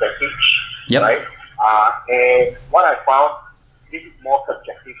a percentage, right? And what I found, this is more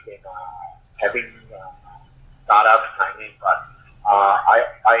subjective than having startups timing, but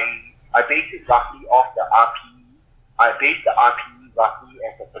I base it roughly off the RP. I base the RP roughly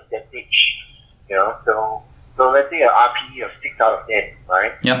as a percentage, So let's say an RP of 6 out of 10,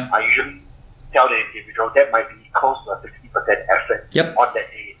 right? I usually tell the individual that might be close to a 60% effort on that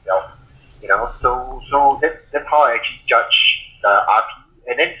day itself. So that's how I actually judge the RP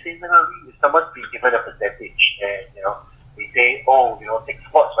And then similarly, if someone's been given a percentage and, they say, oh, take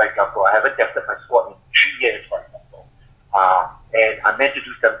squats, for example. I haven't tested my squat in 3 years, for example. And I'm meant to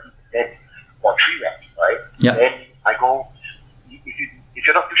do 70% for 3 reps, right? Yeah. Then I go, if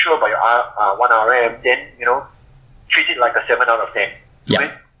you're not too sure about your 1RM, then, treat it like a 7 out of 10.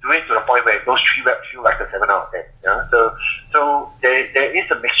 Yeah. Do it to the point where those 3 reps feel like a 7 out of 10. Yeah? So there is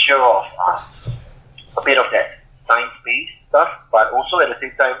a mixture of a bit of that science-based stuff, but also at the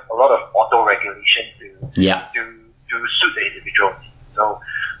same time a lot of auto-regulation to suit the individual.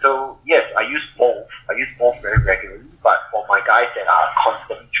 So yes, I use both. I use both very regularly, but for my guys that are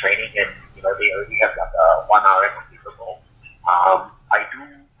constantly training and they already have like a 1 RM available,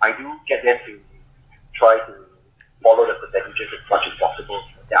 I do get them to try to follow the percentages as much as possible.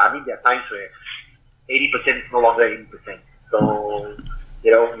 There are times where 80% is no longer 80%. So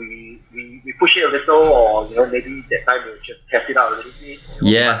we push it a little, or maybe that time we'll just test it out a little bit.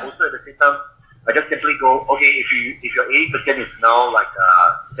 Yeah. But also at the same time, I just simply go, okay, if your 80% is now like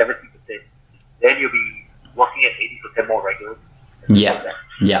 70%, then you'll be working at 80% more regularly. Yeah.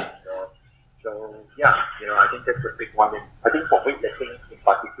 Yeah. So yeah, I think that's a big one. And I think for weightlifting in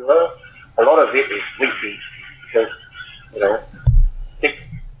particular, a lot of it is weight-based because,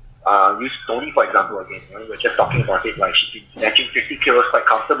 use Toni for example again. We're just talking about it, like she's been snatching 50 kilos quite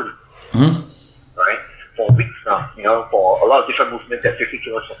comfortably, right? For weeks now, for a lot of different movements at 50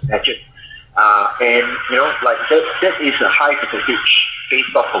 kilos for snatches. And like that is a high percentage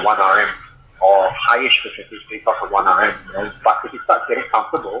based off of 1 RM or highish percentage based off of 1 RM. But if it starts getting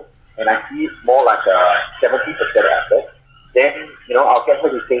comfortable, and I see it more like a 70% effort, then I'll get her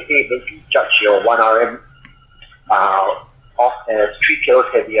to say, hey, maybe judge your 1 RM off as 3 kilos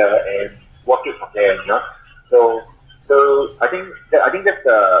heavier and work it from there. So I think that's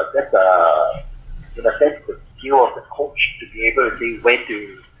in a sense the skill of the coach to be able to say when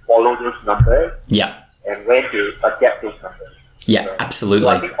to follow those numbers, and when to adapt those numbers. Yeah, absolutely. So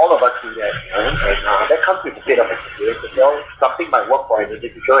I think all of us do that, and that comes with a bit of experience. Something might work for an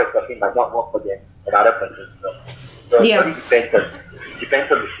individual and something might not work for another person. So it really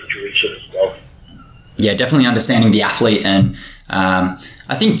depends on the situation as well. Yeah, definitely understanding the athlete, and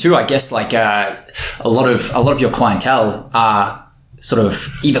I think too, I guess like a lot of your clientele are sort of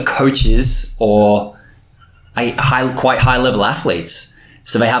either coaches or quite high level athletes.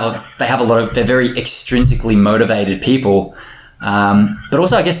 So they have a lot of, they're very extrinsically motivated people. But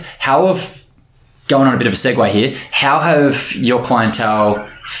also, I guess, going on a bit of a segue here, how have your clientele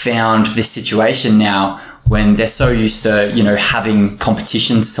found this situation now when they're so used to, having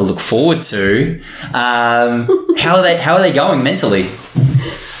competitions to look forward to? How are they going mentally?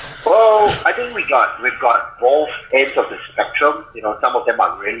 Well, I think we've got both ends of the spectrum. Some of them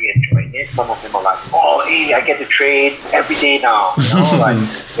are really enjoying it. Some of them are like, oh, hey, I get to train every day now. Because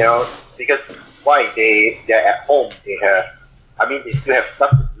why? They're at home. They still have stuff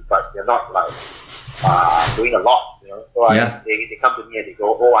to do, but they're not like doing a lot. So they come to me and they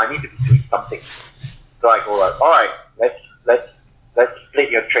go, oh, I need to be doing something. So I go like, all right, let's split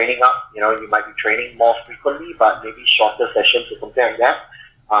your training up. You might be training more frequently, but maybe shorter sessions or something like that.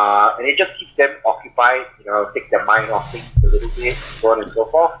 And it just keeps them occupied, take their mind off things a little bit, so on and so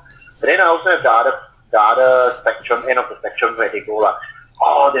forth. But then I also have the other spectrum, end of the spectrum, where they go like,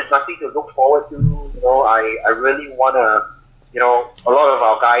 oh, there's nothing to look forward to. I really want to, a lot of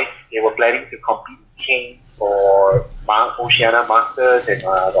our guys, they were planning to compete in Kings for Oceania Masters and the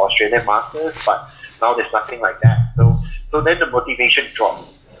Australian Masters, but now there's nothing like that. So then the motivation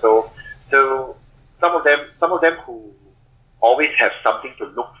drops. So some of them who always have something to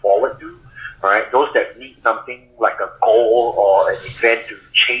look forward to, right? Those that need something like a goal or an event to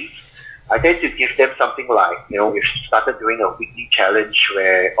chase, I tend to give them something like, we've started doing a weekly challenge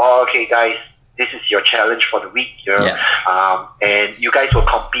where, oh, okay, guys, this is your challenge for the week, and you guys will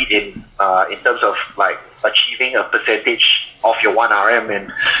compete in terms of like achieving a percentage of your 1 RM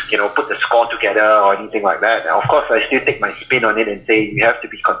and, put the score together or anything like that. Now, of course, I still take my spin on it and say you have to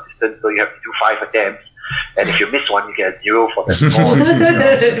be consistent, so you have to do 5 attempts. And if you miss one, you get 0 for the score.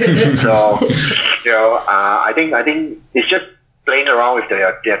 So, I think it's just playing around with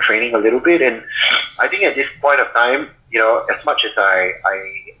their training a little bit. And I think at this point of time, as much as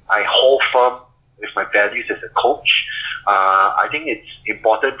I hold firm with my values as a coach, I think it's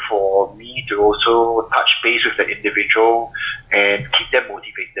important for me to also touch base with the individual and keep them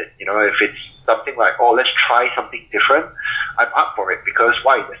motivated. If it's something like, oh, let's try something different, I'm up for it, because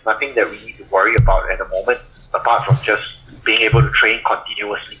why? There's nothing that we need to worry about at the moment apart from just being able to train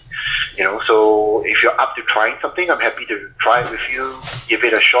continuously. So if you're up to trying something, I'm happy to try it with you, give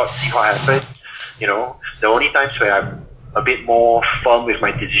it a shot, see what happens. The only times where I'm a bit more firm with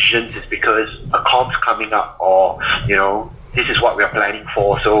my decisions is because a comp's coming up, or this is what we are planning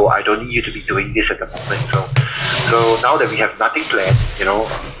for, so I don't need you to be doing this at the moment. So now that we have nothing planned,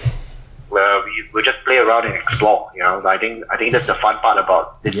 where we'll just play around and explore. I think that's the fun part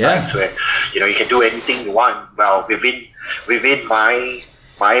about this times, where you can do anything you want. Well, within my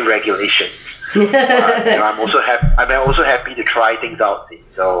regulations. I'm also happy to try things out.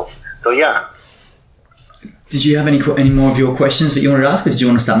 So yeah. Did you have any more of your questions that you wanted to ask, or did you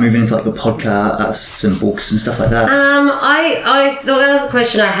want to start moving into like the podcasts and books and stuff like that? The other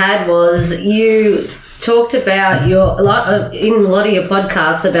question I had was, you talked about in a lot of your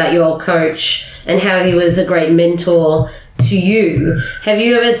podcasts about your coach and how he was a great mentor to you. Have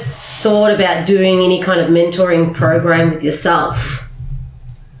you ever thought about doing any kind of mentoring program with yourself?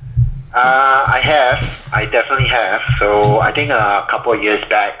 I definitely have. So I think a couple of years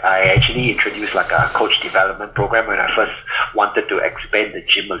back, I actually introduced like a coach development program when I first wanted to expand the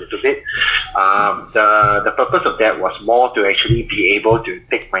gym a little bit. The purpose of that was more to actually be able to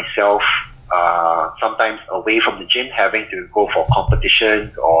take myself sometimes away from the gym, having to go for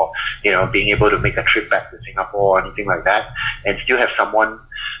competitions, or being able to make a trip back to Singapore or anything like that, and still have someone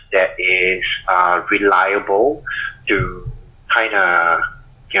that is reliable to kind of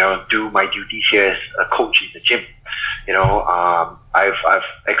do my duties here as a coach in the gym. I've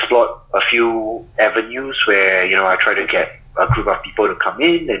explored a few avenues where I try to get a group of people to come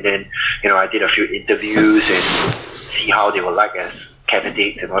in, and then I did a few interviews and see how they were like as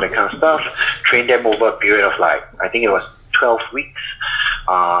candidates and all that kind of stuff. Train them over a period of I think it was 12 weeks,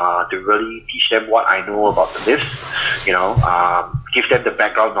 to really teach them what I know about the lifts, give them the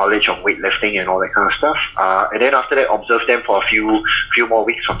background knowledge on weightlifting and all that kind of stuff. And then after that, observe them for a few more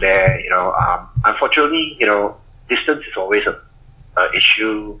weeks from there. Unfortunately, distance is always a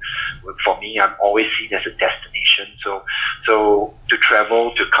issue for me. I'm always seen as a destination. So to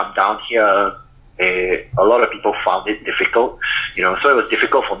travel, to come down here, a lot of people found it difficult. So it was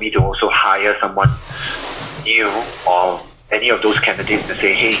difficult for me to also hire someone new or any of those candidates to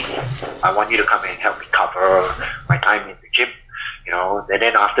say, hey, I want you to come and help me cover my time in the gym. And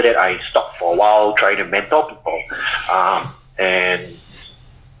then after that, I stopped for a while trying to mentor people. And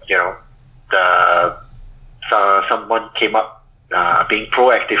someone came up being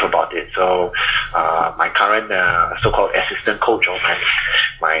proactive about it. So my current so-called assistant coach, or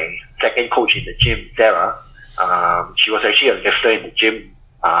my second coach in the gym, Sarah, she was actually a lifter in the gym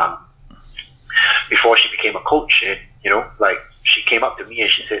before she became a coach. And she came up to me and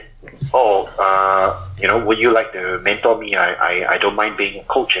she said, would you like to mentor me? I don't mind being a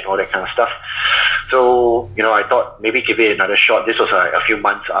coach and all that kind of stuff. So, I thought maybe give it another shot. This was a few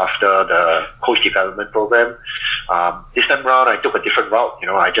months after the coach development program. This time around, I took a different route.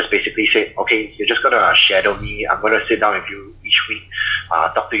 I just basically said, okay, you're just going to shadow me. I'm going to sit down with you each week,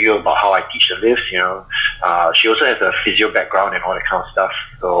 talk to you about how I teach the lifts. She also has a physio background and all that kind of stuff.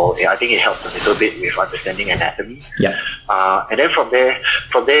 So I think it helps a little bit with understanding anatomy. Yeah. And then from there,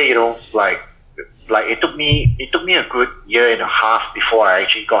 it took me a good year and a half before I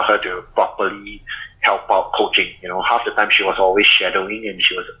actually got her to properly help out coaching. Half the time she was always shadowing and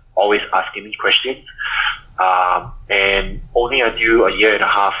she was always asking me questions. And only until a year and a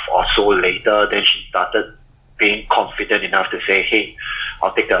half or so later, then she started being confident enough to say, hey,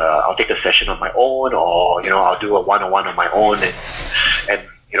 I'll take a session on my own, or I'll do a one-on-one on my own, and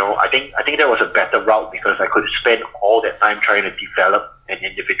I think that was a better route because I could spend all that time trying to develop an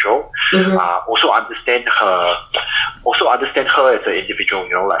individual. Mm-hmm. Also understand her as an individual,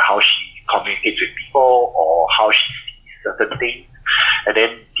 how she communicates with people or how she sees certain things, and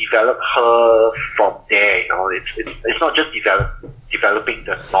then develop her from there. It's not just developing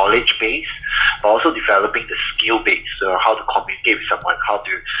the knowledge base, but also developing the skill base. So how to communicate with someone, how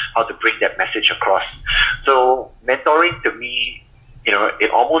to bring that message across. So mentoring to me,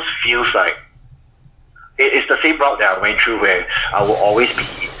 it almost feels like it's the same route that I went through, where I will always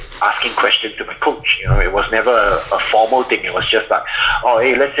be asking questions to my coach. It was never a formal thing. It was just like, oh,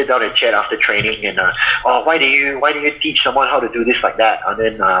 hey, let's sit down and chat after training, and why do you teach someone how to do this like that? And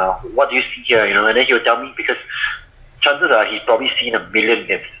then what do you see here? And then he'll tell me, because chances are he's probably seen a million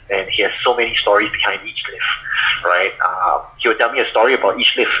lifts and he has so many stories behind each lift, right? He'll tell me a story about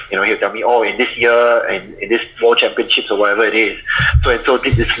each lift. He'll tell me, in this year and in this World Championships or whatever it is, so and so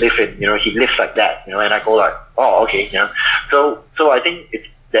did this lift, and he lifts like that, and I go like, oh, okay, So I think it's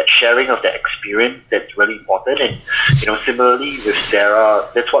that sharing of that experience that's really important. And similarly with Sarah,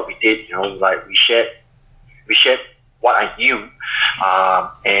 that's what we did. We shared what I knew,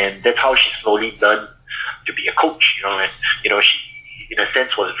 and that's how she slowly learned to be a coach. And she, in a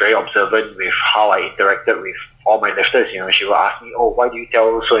sense, was very observant with how I interacted with all my lifters, she will ask me, oh, why do you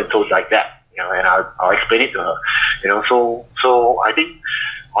tell so and so like that? And I'll explain it to her. So I think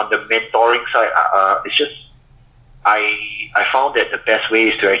on the mentoring side, it's just I found that the best way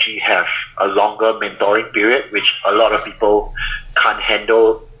is to actually have a longer mentoring period, which a lot of people can't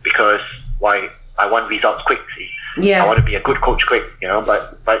handle because I want results quick. See, I want to be a good coach quick.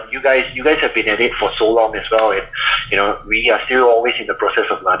 But you guys have been at it for so long as well, and we are still always in the process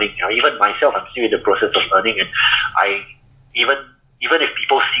of learning. Even myself, I'm still in the process of learning, and I even if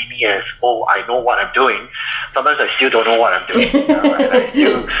people see me as, oh, I know what I'm doing, sometimes I still don't know what I'm doing.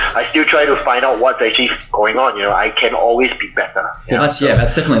 I still try to find out what's actually going on. I can always be better. Well, that's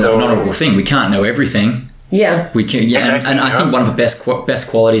definitely an honourable thing. We can't know everything. Yeah, we can. Yeah, exactly, and I think one of the best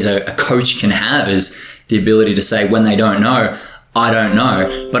qualities a coach can have is the ability to say when they don't know, I don't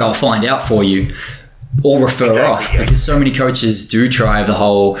know, but I'll find out for you. Or refer off, because so many coaches do try the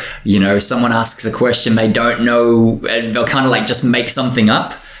whole, someone asks a question they don't know and they'll kind of like just make something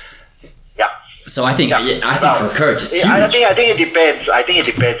up. Yeah. So I think for a coach it's huge. I think it depends. I think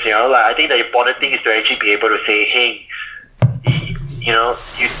the important thing is to actually be able to say, hey, you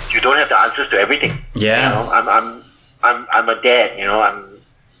don't have the answers to everything. Yeah. I'm a dad.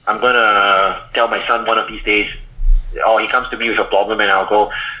 I'm gonna tell my son one of these days. Oh, he comes to me with a problem, and I'll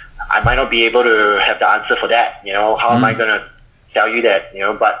go, I might not be able to have the answer for that. How am I going to tell you that?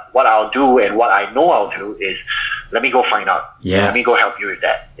 But what I'll do and what I know I'll do is let me go find out. Yeah. Let me go help you with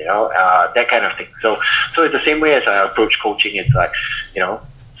that. That kind of thing. So it's the same way as I approach coaching. It's like,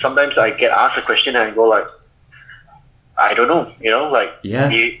 sometimes I get asked a question and I go like, I don't know.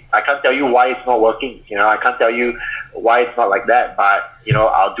 I can't tell you why it's not working. I can't tell you why it's not like that. But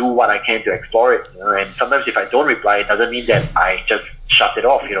I'll do what I can to explore it. And sometimes if I don't reply, it doesn't mean that I just shut it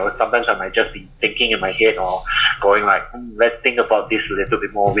off. Sometimes I might just be thinking in my head or going like, let's think about this a little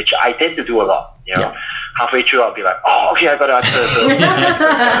bit more, which I tend to do a lot. Halfway through, I'll be like, oh, okay, I got to answer.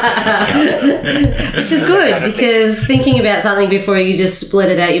 Which is good, because thinking about something before you just split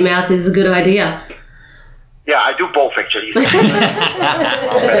it out your mouth is a good idea. Yeah, I do both actually. And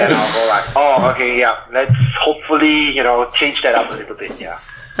then I'll go like, oh, okay, yeah, let's hopefully, change that up a little bit, yeah.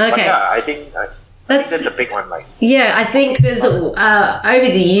 Okay. But yeah, I think that's a big one. Yeah, I think because over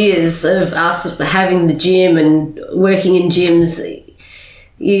the years of us having the gym and working in gyms,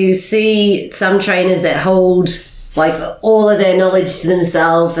 you see some trainers that hold like all of their knowledge to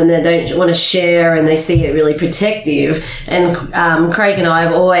themselves and they don't want to share, and they see it really protective. And Craig and I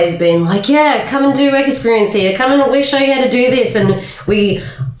have always been like, yeah, come and do work experience here, come and we show you how to do this, and we're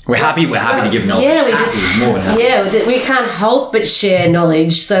happy to give knowledge. Yeah, we can't help but share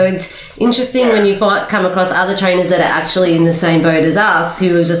knowledge. So it's interesting when you come across other trainers that are actually in the same boat as us,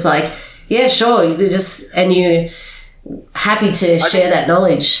 who are just like, yeah, sure, and you're happy to share that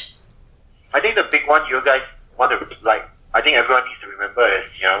knowledge. I think the big one you guys want to, I think everyone needs to remember is,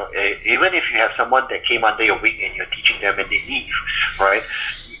 even if you have someone that came under your wing and you're teaching them and they leave, right?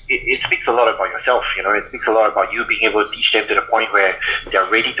 It speaks a lot about yourself, it speaks a lot about you being able to teach them to the point where they're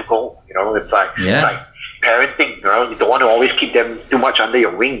ready to go, it's like parenting, you don't want to always keep them too much under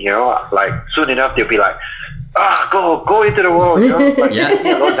your wing, like soon enough they'll be like, go into the world,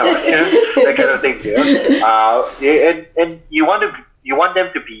 that kind of thing, and you want them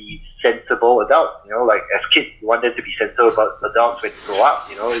to be sensible adults, like as kids, you want them to be sensible about adults when they grow up,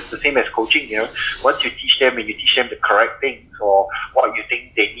 it's the same as coaching, once you teach them and you teach them the correct things or what you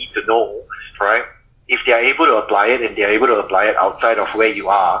think they need to know, right? If they are able to apply it and they are able to apply it outside of where you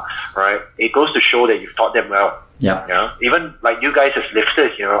are, right? It goes to show that you've taught them well. Yeah. Even like you guys as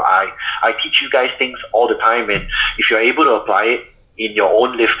lifters, I teach you guys things all the time, and if you're able to apply it in your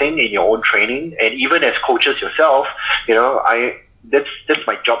own lifting, in your own training, and even as coaches yourself, that's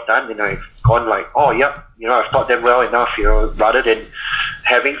my job done, and I've gone like, oh yeah, I've taught them well enough, rather than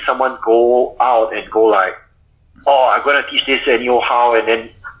having someone go out and go like, oh, I'm gonna teach this anyhow, and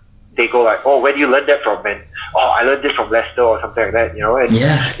then they go like, oh, where do you learn that from? And I learned this from Lester or something like that, and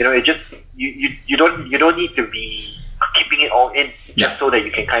it just you don't need to be keeping it all in just so that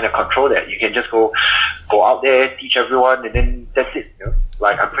you can kind of control that. You can just go out there, teach everyone, and then that's it.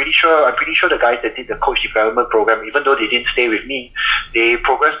 Like I'm pretty sure the guys that did the coach development program, even though they didn't stay with me, they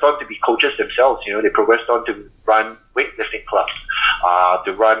progressed on to be coaches themselves. They progressed on to run weightlifting clubs,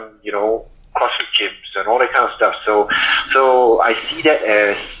 to run CrossFit gyms and all that kind of stuff. So I see that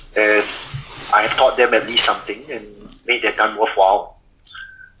as I have taught them at least something and made their time worthwhile.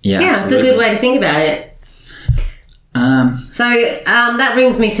 Yeah, it's a good way to think about it. So that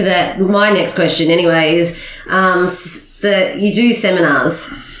brings me to my next question anyways, you do seminars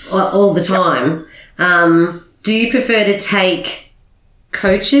all the time. Do you prefer to take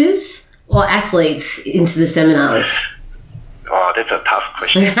coaches or athletes into the seminars? Oh, that's a tough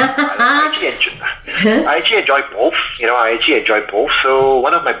question. I actually enjoy both. So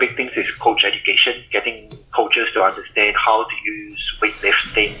one of my big things is coach education, getting coaches to understand how to use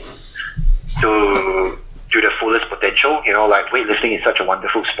weightlifting to the fullest potential. Like weightlifting is such a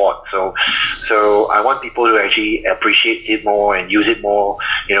wonderful sport. So I want people to actually appreciate it more and use it more,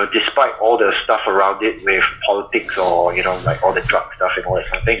 despite all the stuff around it with politics or, like all the drug stuff and all that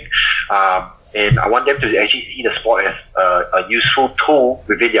kind of thing. And I want them to actually see the sport as a useful tool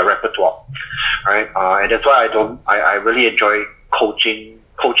within their repertoire, right? And that's why I really enjoy coaching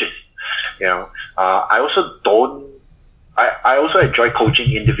coaches. I also enjoy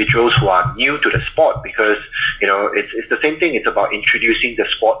coaching individuals who are new to the sport because, it's the same thing. It's about introducing the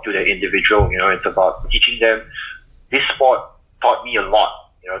sport to the individual. It's about teaching them. This sport taught me a lot.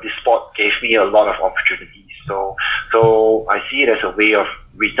 This sport gave me a lot of opportunities. So I see it as a way of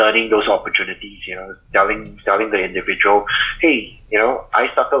returning those opportunities, telling the individual, hey, I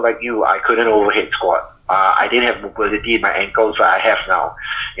started like you. I couldn't overhead squat. I didn't have mobility in my ankles, but I have now.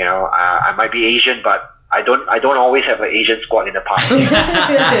 I might be Asian, but I don't always have an Asian squat in the past.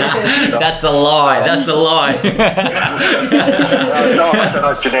 That's a lie. That's a lie. No,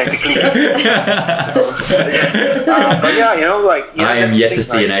 not genetically. But yeah, I am yet to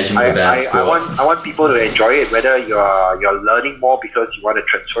see an Asian with a bad squat. I want people to enjoy it, whether you're learning more because you want to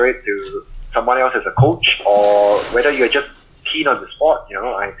transfer it to someone else as a coach, or whether you're just keen on the sport.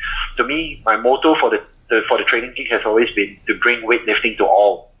 To me, my motto for the training geek has always been to bring weightlifting to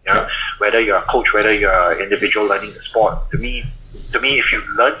all. Whether you're a coach, whether you're an individual learning the sport, to me, if you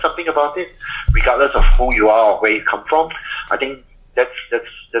learn something about it, regardless of who you are or where you come from, I think that's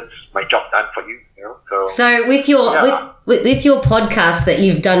my job done for you. So with your with your podcast that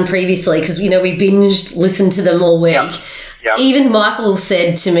you've done previously, because we binged, listened to them all week. Yeah. Even Michael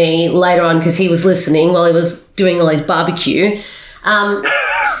said to me later on, because he was listening while he was doing all his barbecue.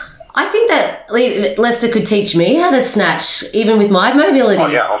 I think that Lester could teach me how to snatch, even with my mobility. Oh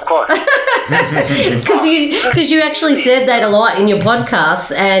yeah, of course. Because you actually said that a lot in your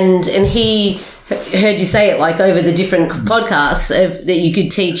podcasts, and he heard you say it like over the different podcasts that you could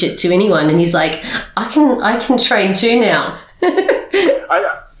teach it to anyone, and he's like, I can train too now.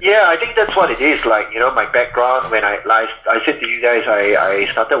 I think that's what it is. Like, my background, when I said to you guys, I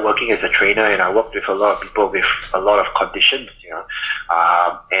started working as a trainer, and I worked with a lot of people with a lot of conditions,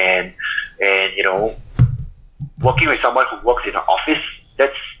 and working with someone who works in an office,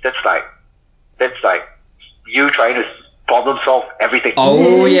 that's like you trying to problem solve everything.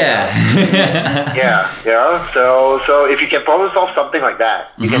 Oh yeah. So if you can problem solve something like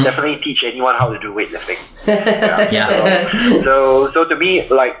that, you can definitely teach anyone how to do weightlifting. So to me,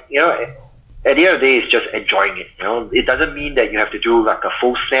 like, at the end of the day, it's just enjoying it. It doesn't mean that you have to do like a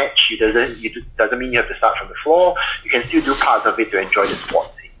full snatch. It doesn't mean you have to start from the floor. You can still do parts of it to enjoy the sport.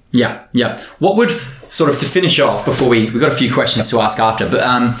 Yeah. What would, sort of to finish off before we've got a few questions to ask after, but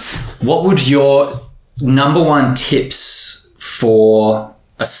what would your number one tips for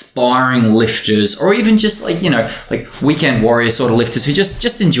aspiring lifters, or even just like weekend warrior sort of lifters who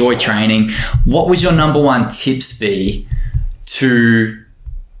just enjoy training, what would your number one tips be to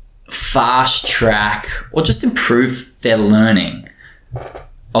fast track or just improve their learning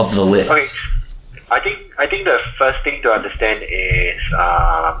of the lifts? Okay. I think the first thing to understand is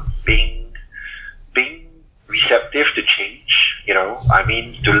being receptive to change.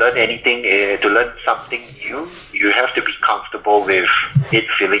 To learn anything, to learn something new, you have to be comfortable with it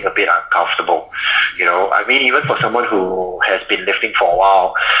feeling a bit uncomfortable. Even for someone who has been lifting for a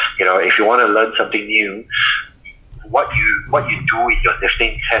while, if you want to learn something new, what you do with your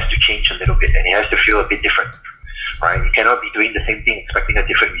lifting has to change a little bit, and it has to feel a bit different, right? You cannot be doing the same thing expecting a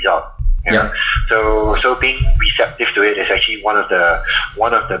different result. Yeah. So being receptive to it is actually one of the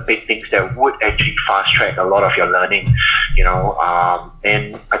big things that would actually fast track a lot of your learning,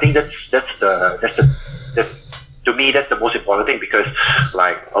 and I think that's to me that's the most important thing, because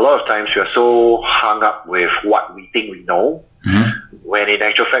like a lot of times we are so hung up with what we think we know, when in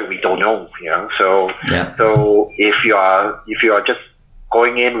actual fact we don't know. So if you are just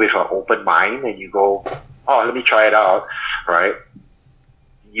going in with an open mind and you go, oh, let me try it out, right?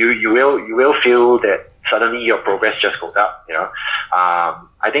 You will feel that suddenly your progress just goes up.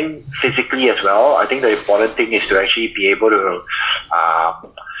 I think physically as well, I think the important thing is to actually be able to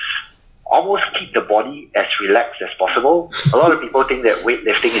almost keep the body as relaxed as possible. A lot of people think that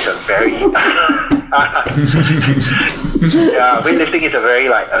weightlifting is a very weightlifting is a very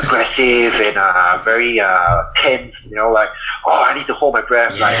like aggressive and very tense, like, oh, I need to hold my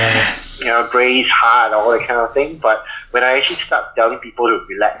breath, like, brace hard, all that kind of thing. But when I actually start telling people to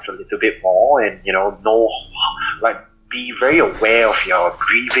relax a little bit more and, like, be very aware of your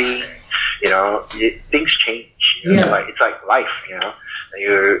breathing, things change. Like, it's like life,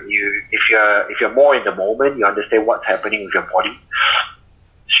 if you're more in the moment, you understand what's happening with your body.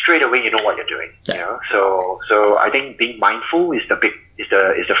 Straight away, you know what you're doing. So I think being mindful is the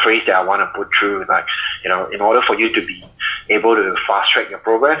phrase that I want to put through. Like, in order for you to be able to fast track your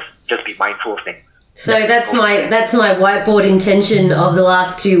progress, just be mindful of things. So that's my whiteboard intention of the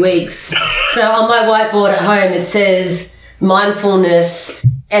last 2 weeks. So on my whiteboard at home it says mindfulness,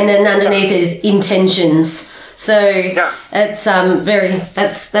 and then underneath is intentions. So it's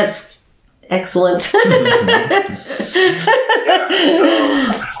that's excellent. So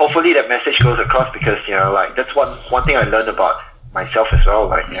hopefully that message goes across, because like, that's one thing I learned about myself as well.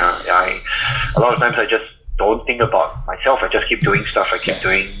 Like, I a lot of times I just don't think about myself. I just keep doing stuff. I keep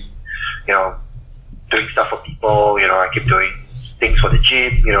doing doing stuff for people. I keep doing things for the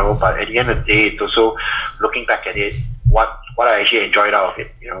gym. But at the end of the day, it's also looking back at it, what I actually enjoyed out of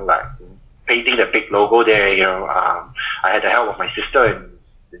it. Like painting the big logo there. I had the help of my sister, and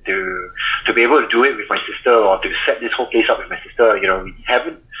to be able to do it with my sister, or to set this whole place up with my sister, we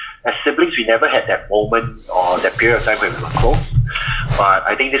haven't, as siblings, we never had that moment or that period of time when we were close. But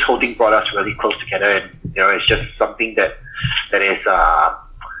I think this whole thing brought us really close together, and it's just something that is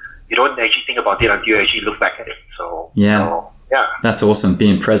you don't actually think about it until you actually look back at it. So that's awesome.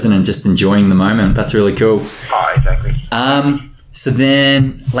 Being present and just enjoying the moment. That's really cool. Oh, exactly. So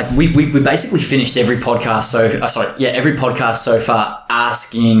then, like, we basically finished every podcast every podcast so far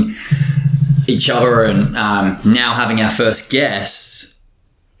asking each other, and now having our first guest,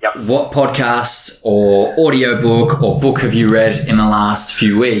 what podcast or audiobook or book have you read in the last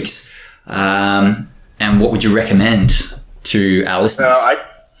few weeks, and what would you recommend to our listeners?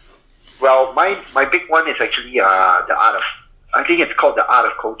 My big one is actually I think it's called The Art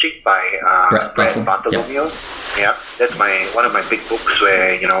of Coaching by Brett Bartholomew. That's one of my big books,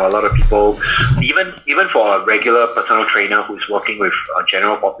 where a lot of people, even for a regular personal trainer who's working with a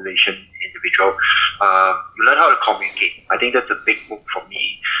general population individual, you learn how to communicate. I think that's a big book for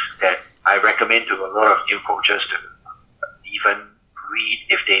me that I recommend to a lot of new coaches to even read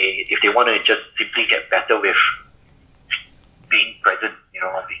if they want to just simply get better with being present,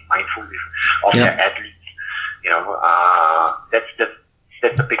 being mindful of their athletes.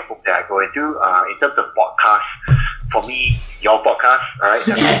 That's the big book that I go into. In terms of podcast, for me, your podcast, right?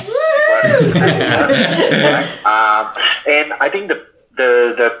 Yes. And I think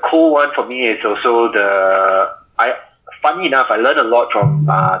the cool one for me is also funny enough, I learned a lot from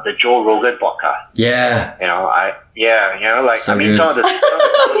the Joe Rogan podcast. Yeah. So good. Some of the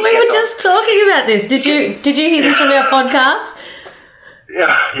we were just talking about this. Did you hear this from our podcast?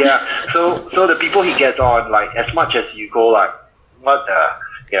 Yeah. So the people he gets on, like, as much as you go like, what the,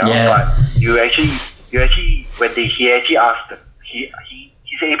 but you actually when he actually asked, he's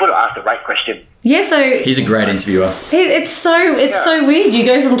able to ask the right question. Yeah, so he's a great interviewer. It's so weird. You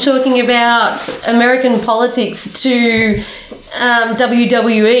go from talking about American politics to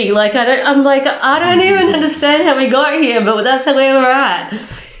WWE. Like, I don't even understand how we got here, but that's how we were at.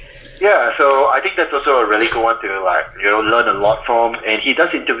 Yeah, so I think that's also a really good one to learn a lot from. And he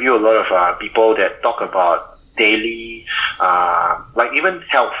does interview a lot of people that talk about daily, like even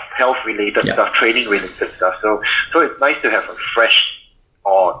health related stuff, training related stuff. So it's nice to have a fresh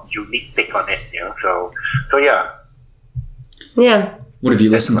or unique take on it. So yeah. Yeah. What have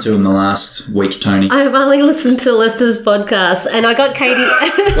you listened to in the last week, Toni? I have only listened to Lester's podcast, and I got Katie.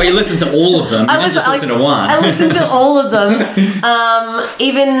 Well, you listened to all of them. You didn't just listen to one. I listened to all of them,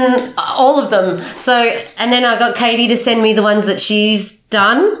 even all of them. So, and then I got Katie to send me the ones that she's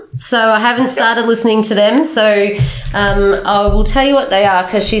done. So I haven't started listening to them. So I will tell you what they are,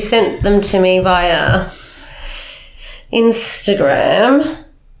 because she sent them to me via Instagram.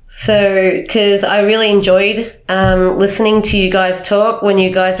 So, because I really enjoyed listening to you guys talk when you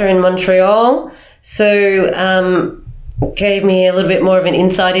guys were in Montreal. So, gave me a little bit more of an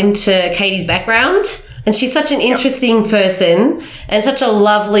insight into Katie's background. And she's such an interesting person and such a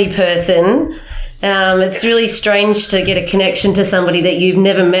lovely person. It's really strange to get a connection to somebody that you've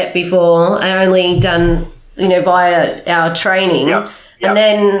never met before and only done, via our training. And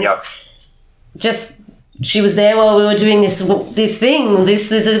then just... she was there while we were doing this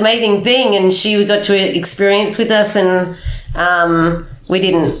amazing thing, and she got to experience with us, and we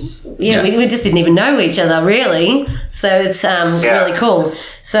just didn't even know each other really. So it's really cool.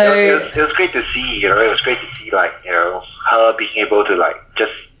 So it was great to see. It was great to see her being able to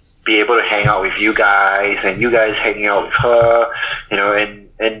just be able to hang out with you guys, and you guys hanging out with her. And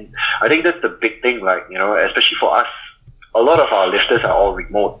I think that's the big thing. Especially for us a lot of our lifters are all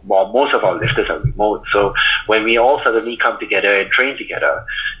remote. Well, most of our lifters are remote. So when we all suddenly come together and train together,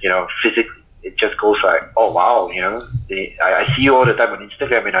 physically, it just goes like, oh wow, I see you all the time on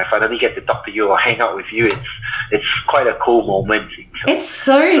Instagram, and I finally get to talk to you or hang out with you. It's quite a cool moment. It's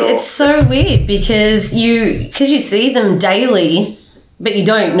so weird because you see them daily, but you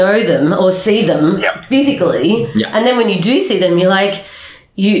don't know them or see them physically. Yeah. And then when you do see them, you're like,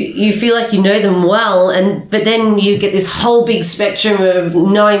 you feel like you know them well, but then you get this whole big spectrum of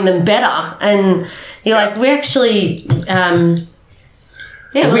knowing them better, and you're like, we actually.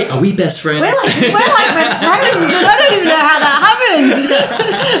 Are we best friends? We're like best friends, and I don't even know how that happened.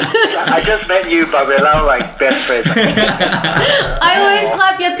 I just met you, but we're now like best friends. I always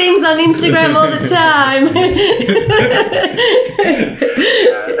clap your things on Instagram all the time.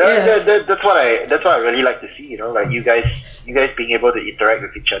 That's what I really like to see. Like you guys being able to interact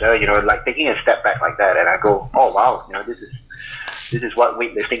with each other. Like taking a step back like that, and I go, oh wow, this is what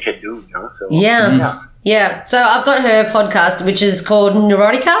weightlifting can do. So Yeah. So I've got her podcast, which is called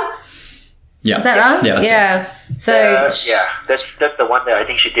Neurotica. Yeah. Is that right? Yeah. Yeah. So that's the one that I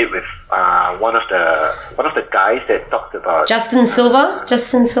think she did with one of the guys that talked about Justin Silver.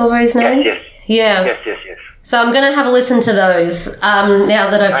 Justin Silver, his name. Yes. Yeah. Yes. So I'm going to have a listen to those now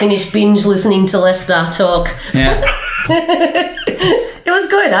that I've finished binge listening to Lester talk. Yeah. It was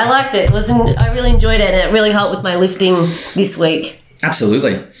good. I liked it. I really enjoyed it, and it really helped with my lifting this week.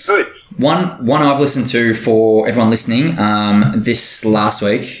 Absolutely. Good. One I've listened to for everyone listening this last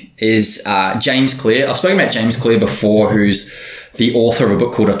week is James Clear. I've spoken about James Clear before, who's the author of a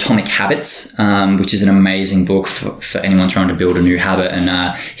book called Atomic Habits, which is an amazing book for anyone trying to build a new habit.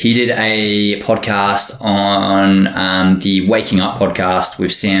 And he did a podcast on the Waking Up podcast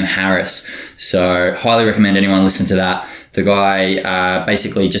with Sam Harris. So highly recommend anyone listen to that. The guy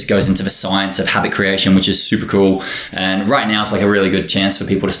basically just goes into the science of habit creation, which is super cool. And right now it's like a really good chance for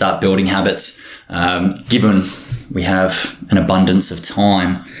people to start building habits, given we have an abundance of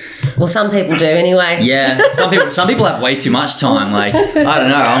time. Well, some people do anyway. Yeah, some people have way too much time. Like, I don't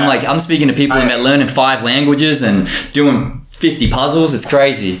know. I'm speaking to people about learning 5 languages and doing 50 puzzles. It's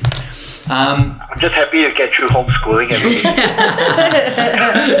crazy. I'm just happy to get through homeschooling every day.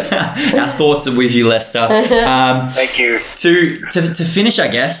 Our thoughts are with you, Lester. Thank you. To finish, I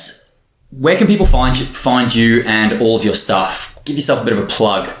guess, where can people find you and all of your stuff? Give yourself a bit of a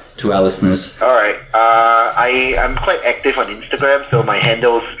plug to our listeners. All right. I'm quite active on Instagram, so my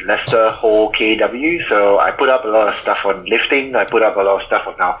handle's Lester Ho KW. So I put up a lot of stuff on lifting. I put up a lot of stuff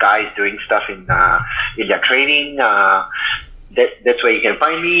on our guys doing stuff in their training. That's where you can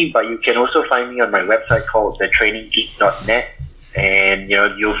find me, but you can also find me on my website called thetraininggeek.net, and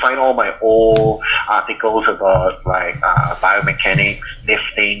you'll find all my old articles about like biomechanics,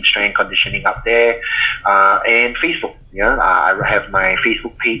 lifting, strength conditioning up there, and Facebook. I have my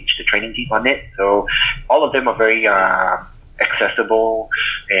Facebook page, The Training Geek, on it. So all of them are very accessible,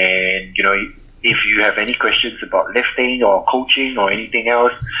 and if you have any questions about lifting or coaching or anything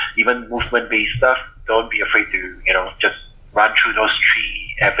else, even movement-based stuff, don't be afraid to just run through those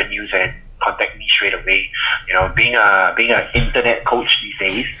 3 avenues and contact me straight away. Being an internet coach these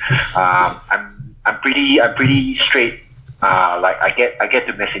days, I'm pretty straight. Like I get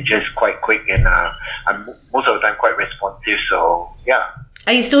the messages quite quick, and I'm most of the time quite responsive. So yeah.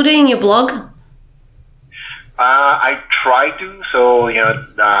 Are you still doing your blog? I try to. So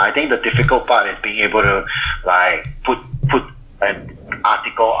I think the difficult part is being able to like put an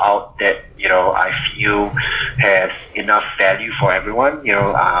article out that I feel has enough value for everyone.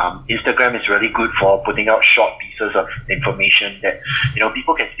 Instagram is really good for putting out short pieces of information that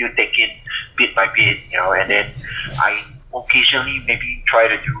people can still take in bit by bit. And then I occasionally maybe try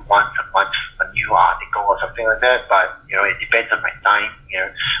to do once a month a new article or something like that. But it depends on my time.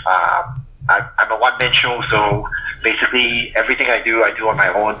 I'm a one-man show, so basically everything I do on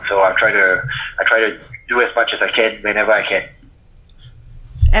my own. So I try to do as much as I can whenever I can.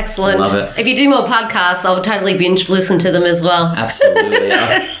 Excellent. Love it. If you do more podcasts, I'll totally binge listen to them as well. Absolutely.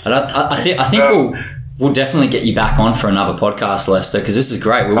 I think we'll definitely get you back on for another podcast, Lester, because this is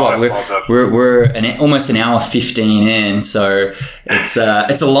great. We're almost an hour 15 in, so it's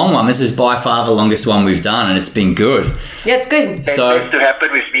a long one. This is by far the longest one we've done, and it's been good. Yeah, it's good. So it tends to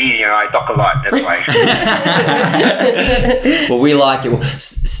happen with me. I talk a lot. That's why. Well, we like it. Well,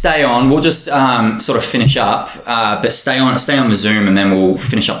 stay on. We'll just sort of finish up, but stay on the Zoom, and then we'll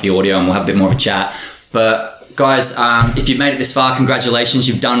finish up the audio, and we'll have a bit more of a chat. But guys, if you've made it this far, congratulations.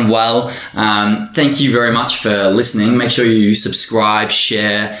 You've done well. Thank you very much for listening. Make sure you subscribe,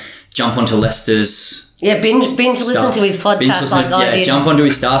 share, jump onto Lester's Yeah, binge listen to his podcast like I did. Jump onto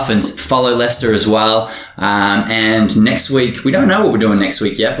his stuff and follow Lester as well. And next week, we don't know what we're doing next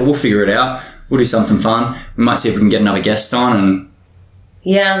week yet, but we'll figure it out. We'll do something fun. We might see if we can get another guest on, and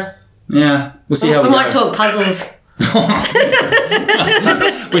yeah, we'll see how we might talk puzzles.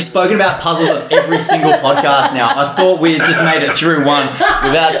 We've spoken about puzzles on every single podcast now. I thought we had just made it through one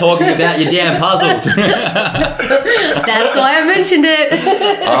without talking about your damn puzzles. That's why I mentioned it.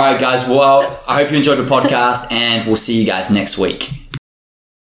 All right, guys. Well, I hope you enjoyed the podcast, and we'll see you guys next week.